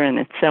children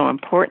it's so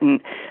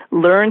important,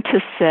 learn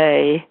to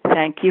say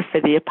thank you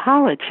for the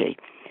apology.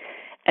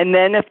 And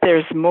then if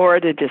there's more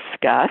to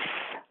discuss,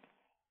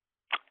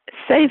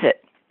 save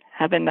it.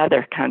 Have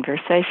another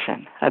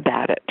conversation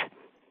about it.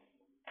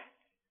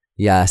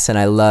 Yes, and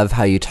I love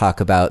how you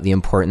talk about the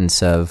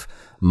importance of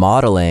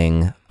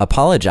modeling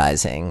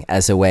apologizing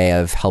as a way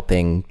of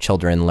helping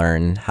children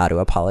learn how to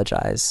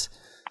apologize.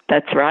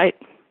 That's right.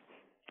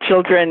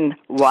 Children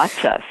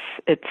watch us.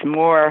 It's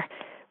more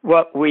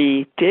what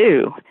we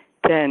do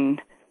than,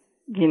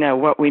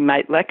 what we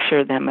might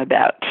lecture them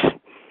about.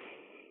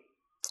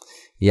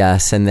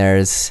 Yes, and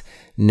there's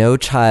no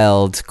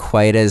child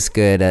quite as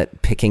good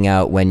at picking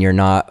out when you're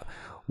not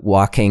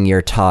walking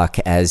your talk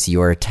as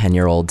your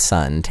 10-year-old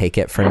son. Take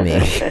it from me.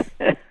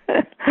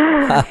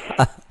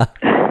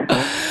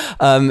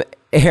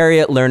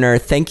 Harriet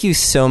Lerner, thank you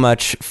so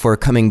much for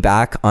coming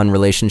back on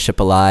Relationship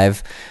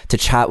Alive to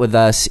chat with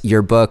us.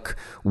 Your book,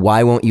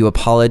 Why Won't You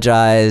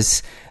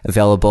Apologize,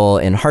 available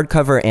in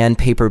hardcover and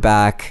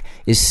paperback,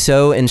 is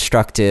so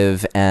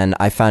instructive, and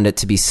I found it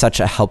to be such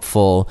a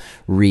helpful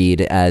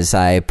read as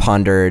I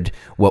pondered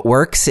what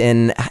works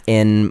in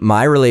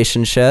my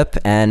relationship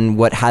and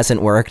what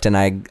hasn't worked, and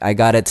I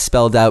got it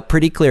spelled out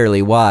pretty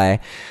clearly why,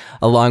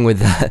 along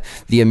with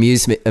the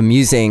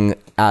amusing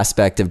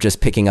aspect of just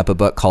picking up a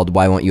book called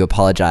Why Won't You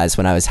Apologize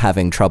when I was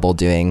having trouble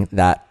doing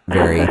that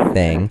very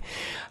thing.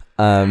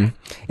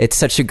 It's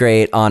such a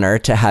great honor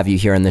to have you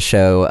here on the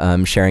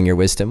show, sharing your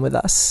wisdom with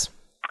us.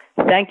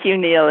 Thank you,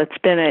 Neil. It's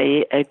been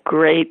a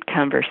great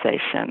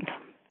conversation.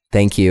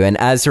 Thank you. And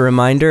as a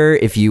reminder,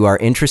 if you are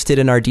interested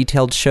in our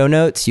detailed show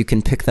notes, you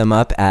can pick them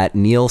up at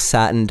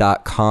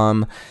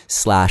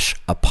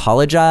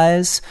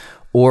neilsattin.com/apologize,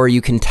 or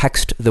you can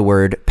text the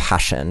word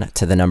passion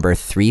to the number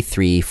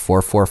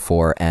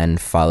 33444 and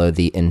follow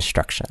the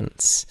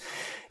instructions.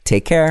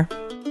 Take care.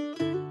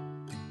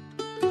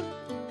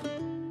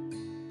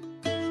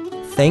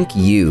 Thank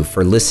you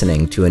for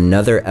listening to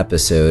another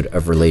episode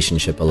of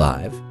Relationship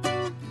Alive.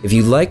 If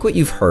you like what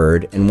you've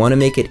heard and want to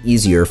make it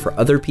easier for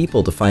other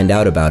people to find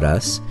out about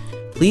us,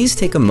 please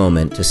take a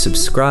moment to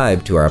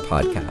subscribe to our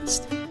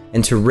podcast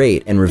and to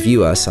rate and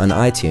review us on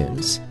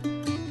iTunes.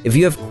 If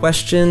you have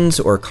questions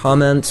or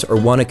comments or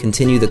want to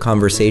continue the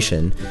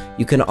conversation,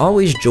 you can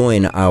always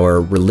join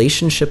our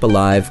Relationship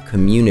Alive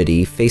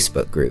community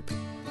Facebook group.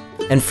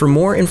 And for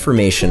more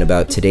information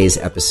about today's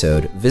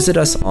episode, visit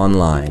us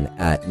online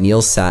at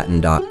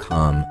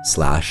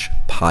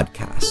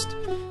neilsattin.com/podcast.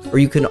 Or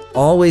you can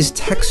always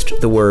text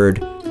the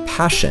word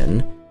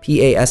passion,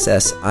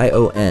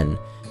 PASSION,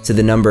 to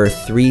the number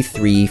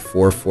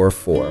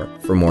 33444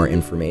 for more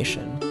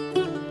information.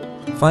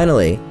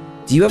 Finally,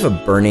 Do you have a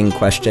burning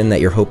question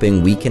that you're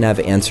hoping we can have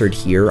answered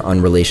here on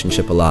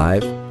Relationship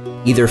Alive,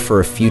 either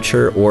for a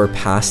future or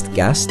past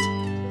guest?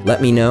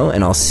 Let me know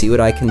and I'll see what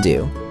I can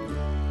do.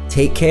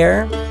 Take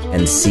care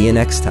and see you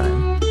next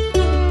time.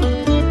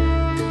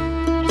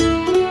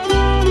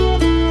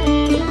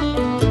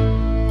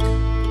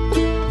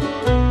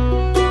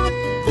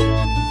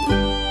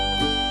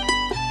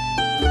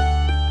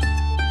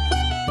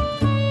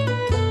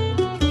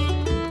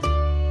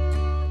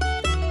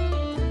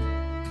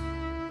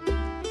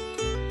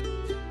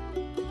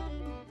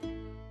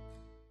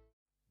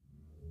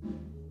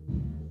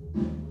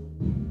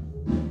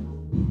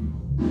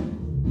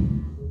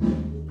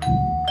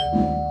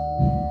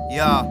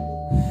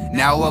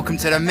 Now welcome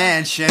to the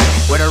mansion,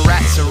 where the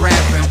rats are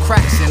rampant.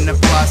 Cracks in the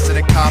plaster,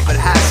 the carpet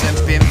hasn't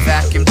been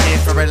vacuumed here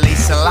for at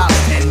least the last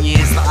 10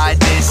 years. The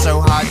idea's so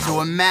hard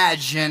to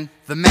imagine.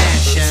 The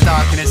mansion,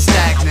 stark and it's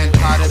stagnant.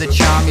 Part of the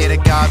charm, yeah, the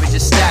garbage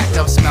is stacked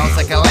up. Smells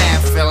like a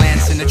landfill,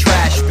 ants in the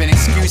trash bin.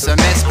 Excuse a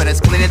mess, but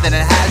it's cleaner than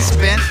it has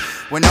been.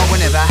 Where no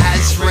one ever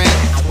has rent,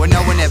 where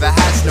no one ever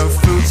has no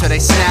food, so they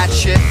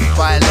snatch it.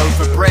 Buy a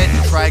loaf of bread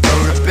and try go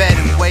to bed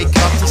and wake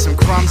up to some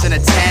crumbs and a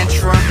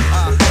tantrum.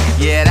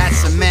 Yeah,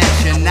 that's a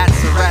mansion, that's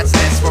a rat's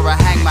nest where I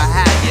hang my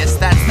hat. Yes,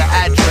 that's the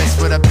address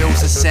where the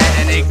bills are sent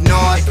and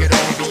ignored. It could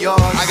all be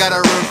yours. I got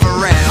a room for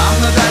rent. I'm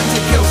about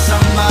to kill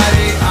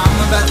somebody. I'm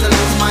about to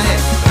lose my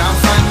head. Can't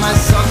find my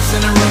socks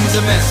and the room's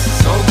a mess.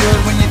 So good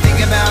when you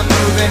think about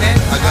moving it.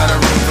 I got a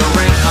room for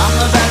rent. I'm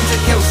about to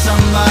kill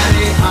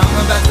somebody. I'm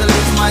about to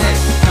lose my head.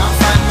 Can't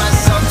find my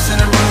socks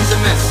and the room's a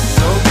mess.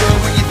 So good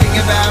when you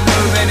think about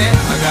moving it.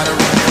 I got a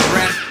room for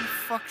rent.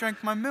 Fuck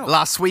drank my milk.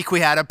 Last week we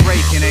had a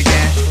break-in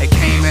again. It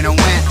came in and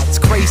went. It's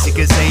crazy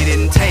cause they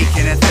didn't take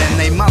anything.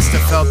 They must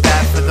have felt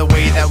bad for the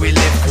way that we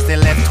live, cause they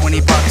left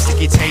 $20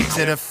 sticky tape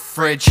to the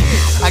fridge.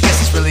 I guess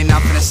it's really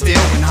nothing to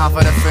steal when half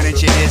of the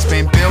furniture here's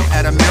been built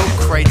out of milk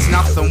crates.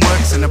 Nothing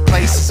works and the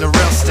place is a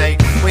real estate.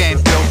 We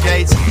ain't Bill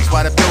Gates, that's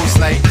why the bill's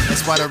late.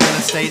 That's why the real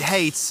estate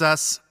hates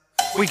us.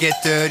 We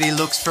get dirty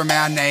looks from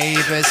our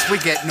neighbors. We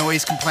get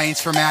noise complaints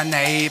from our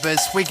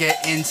neighbors. We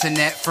get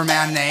internet from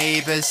our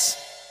neighbors.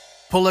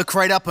 Pull a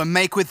crate up and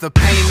make with the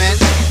payment.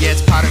 Yeah,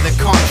 it's part of the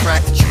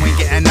contract that you ain't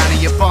getting none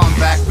of your bond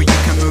back, but you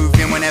can move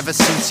in whenever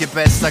suits you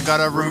best. I got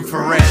a room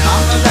for rent.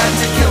 I'm about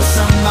to kill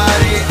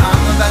somebody.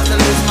 I'm about to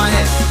lose my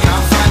head.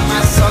 Can't find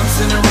my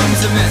socks and the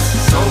room's a mess.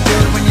 So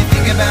good when you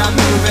think about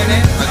moving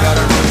it. I got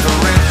a room for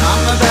rent.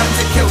 I'm about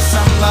to kill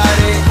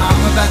somebody.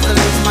 I'm about to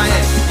lose my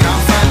head.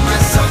 Can't find my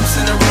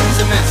socks and the room's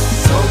a mess.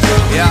 So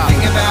good when you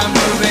think about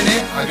moving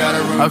it. I got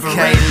a room for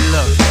rent. Okay,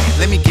 look,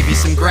 let me give you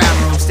some ground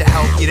rules to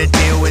help you to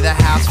deal with a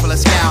house full of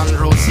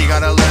scoundrels. You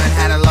gotta learn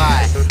how to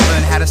lie,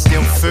 learn how to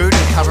steal food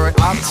and cover it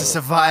up to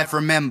survive.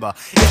 Remember,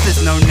 if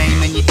there's no name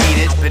then you eat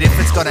it, but if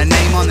it's got a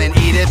name on then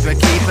eat it, but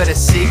keep it a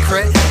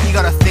secret. You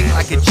gotta think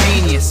like a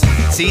genius.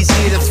 It's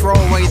easier to throw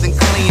away than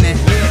clean it.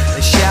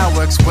 The shower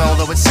works well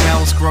though it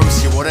smells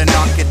gross. You oughta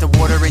not get the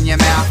water in your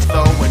mouth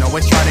though, and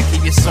always try to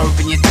keep your soap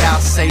and your towel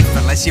safe,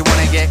 unless you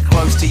wanna get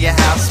close to your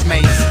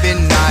housemates.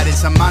 Bin night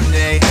is a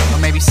Monday or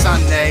maybe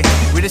Sunday.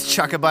 We just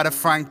chuck it by the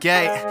front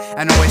gate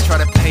and always try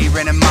to pay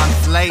rent a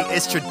month late.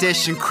 It's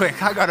tradition.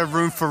 Quick, I got a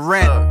room for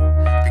rent.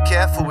 Look, be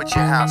careful with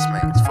your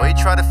housemates, before you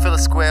try to fill a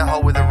square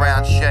hole with a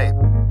round shape.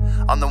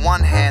 On the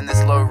one hand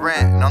there's low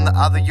rent, and on the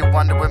other you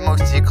wonder where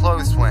most of your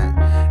clothes went.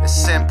 It's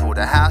simple,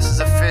 the house is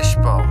a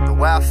fishbowl. The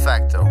wow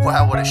factor,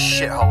 wow what a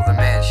shithole the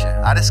mansion.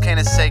 I just came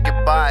to say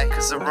goodbye,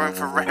 cause the room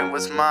for rent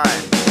was mine.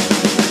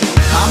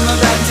 I'm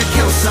about to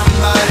kill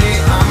somebody.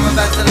 I'm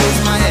about to lose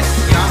my head.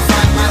 Can't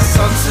find my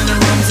socks and the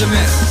room's a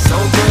mess. So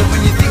good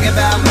when you think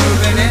about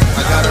moving it.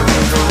 I got a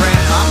room for rent.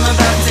 I'm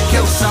about to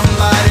kill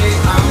somebody.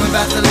 I'm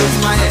about to lose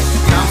my head.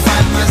 Can't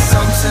find my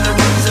socks and the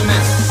room's a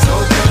mess. So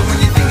good when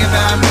you think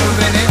about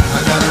moving it. I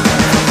got a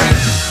room for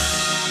rent.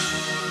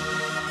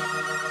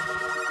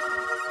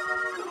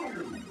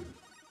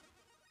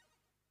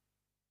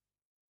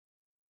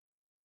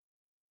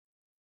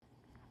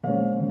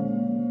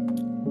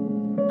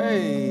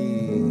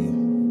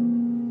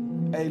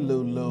 Hey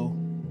Lulu,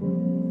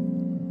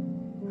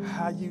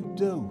 how you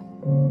do?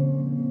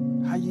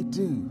 How you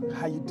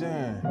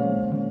doing?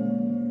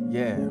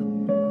 Yeah,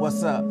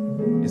 what's up?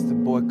 It's the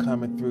boy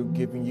coming through,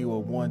 giving you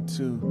a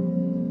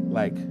 1-2,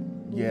 like,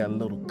 yeah, a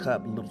little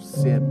cup, a little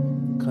sip,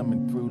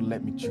 coming through,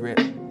 let me drip,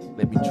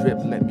 let me dip,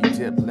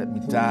 let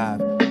me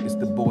dive. It's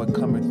the boy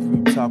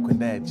coming through, talking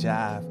that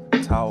jive,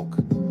 talk,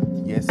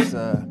 yes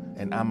sir,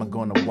 and I'm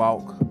gonna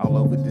walk all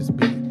over this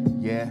beat,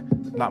 yeah,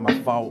 not my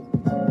fault.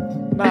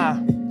 Nah,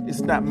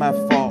 it's not my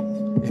fault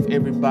if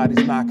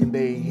everybody's knocking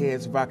their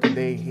heads, rocking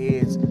their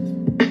heads.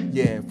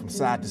 Yeah, from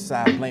side to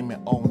side,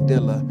 blaming on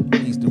Dilla.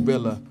 He's the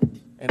realer,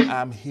 and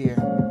I'm here.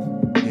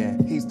 Yeah,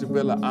 he's the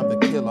realer, I'm the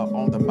killer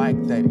on the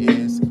mic, that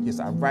is. Yes,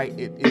 I write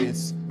it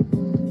is.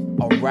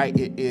 Alright,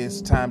 it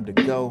is time to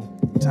go.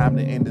 Time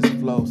to end this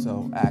flow,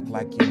 so act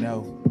like you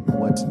know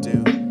what to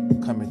do.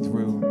 Coming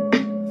through.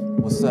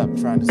 What's up?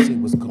 Trying to see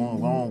what's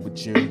going on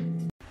with you.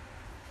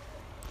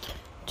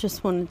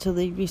 Just wanted to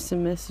leave you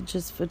some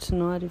messages for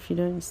tonight if you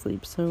don't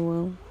sleep so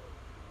well.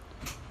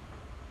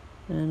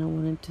 and I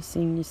wanted to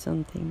sing you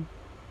something.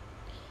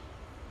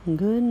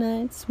 Good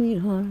night,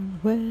 sweetheart.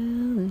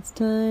 Well, it's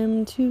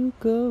time to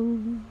go.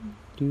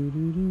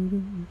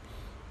 Do-do-do-do.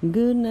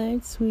 Good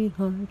night,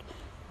 sweetheart.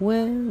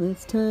 Well,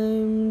 it's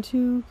time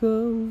to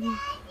go.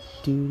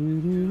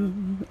 Do-do-do.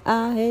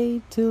 I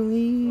hate to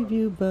leave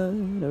you, but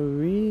I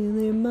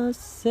really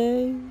must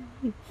say,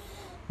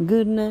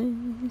 good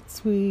night,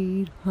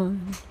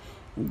 sweetheart.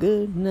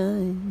 Good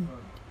night.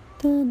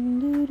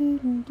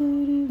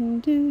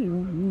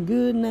 Dun-do-do-do-do-do.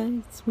 Good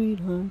night,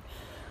 sweetheart.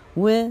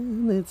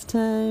 Well, it's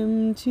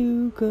time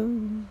to go.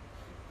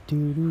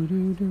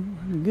 Do-do-do-do.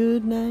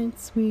 Good night,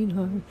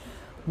 sweetheart.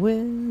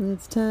 Well,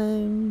 it's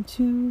time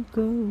to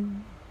go.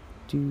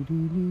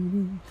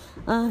 Do-do-do-do.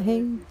 I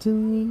hate to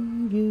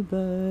leave you,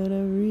 but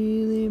I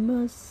really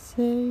must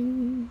say,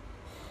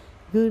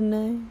 good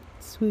night,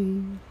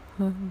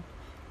 sweetheart.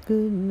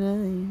 Good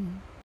night.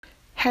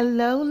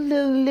 Hello,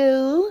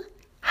 Lulu.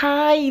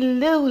 Hi,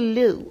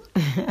 Lulu.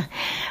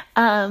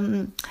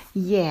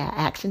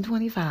 Action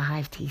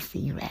 25,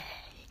 TC Ray.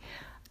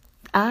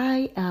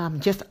 I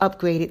just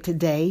upgraded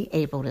today,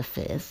 April the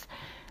 5th.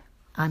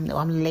 I know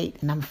I'm late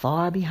and I'm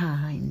far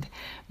behind,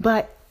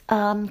 but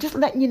just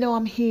letting you know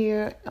I'm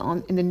here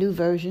in the new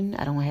version.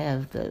 I don't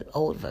have the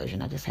old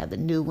version. I just have the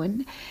new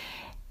one,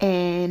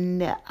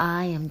 and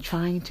I am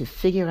trying to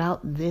figure out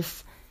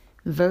this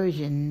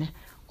version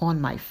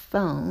on my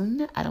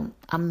phone. I'm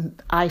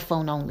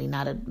iPhone only,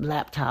 not a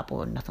laptop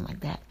or nothing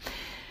like that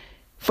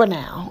for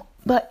now.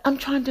 But I'm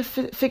trying to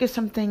figure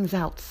some things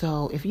out.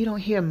 So if you don't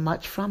hear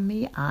much from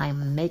me,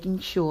 I'm making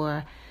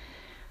sure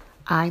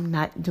I'm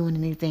not doing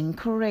anything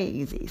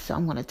crazy. So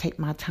I'm going to take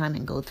my time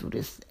and go through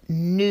this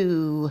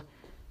new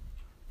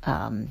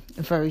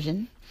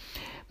version.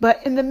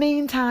 But in the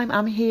meantime,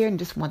 I'm here and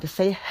just want to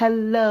say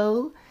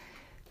hello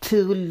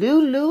to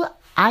Lulu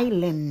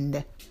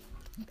Island.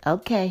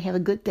 Okay, have a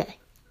good day.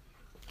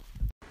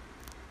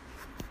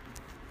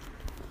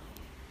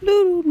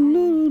 Lulu,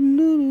 Lulu,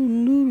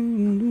 Lulu,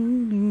 Lulu,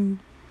 Lulu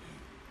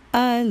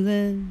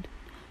Island.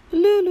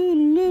 Lulu,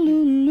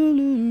 Lulu,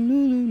 Lulu,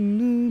 Lulu,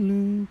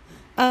 Lulu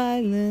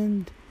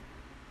Island.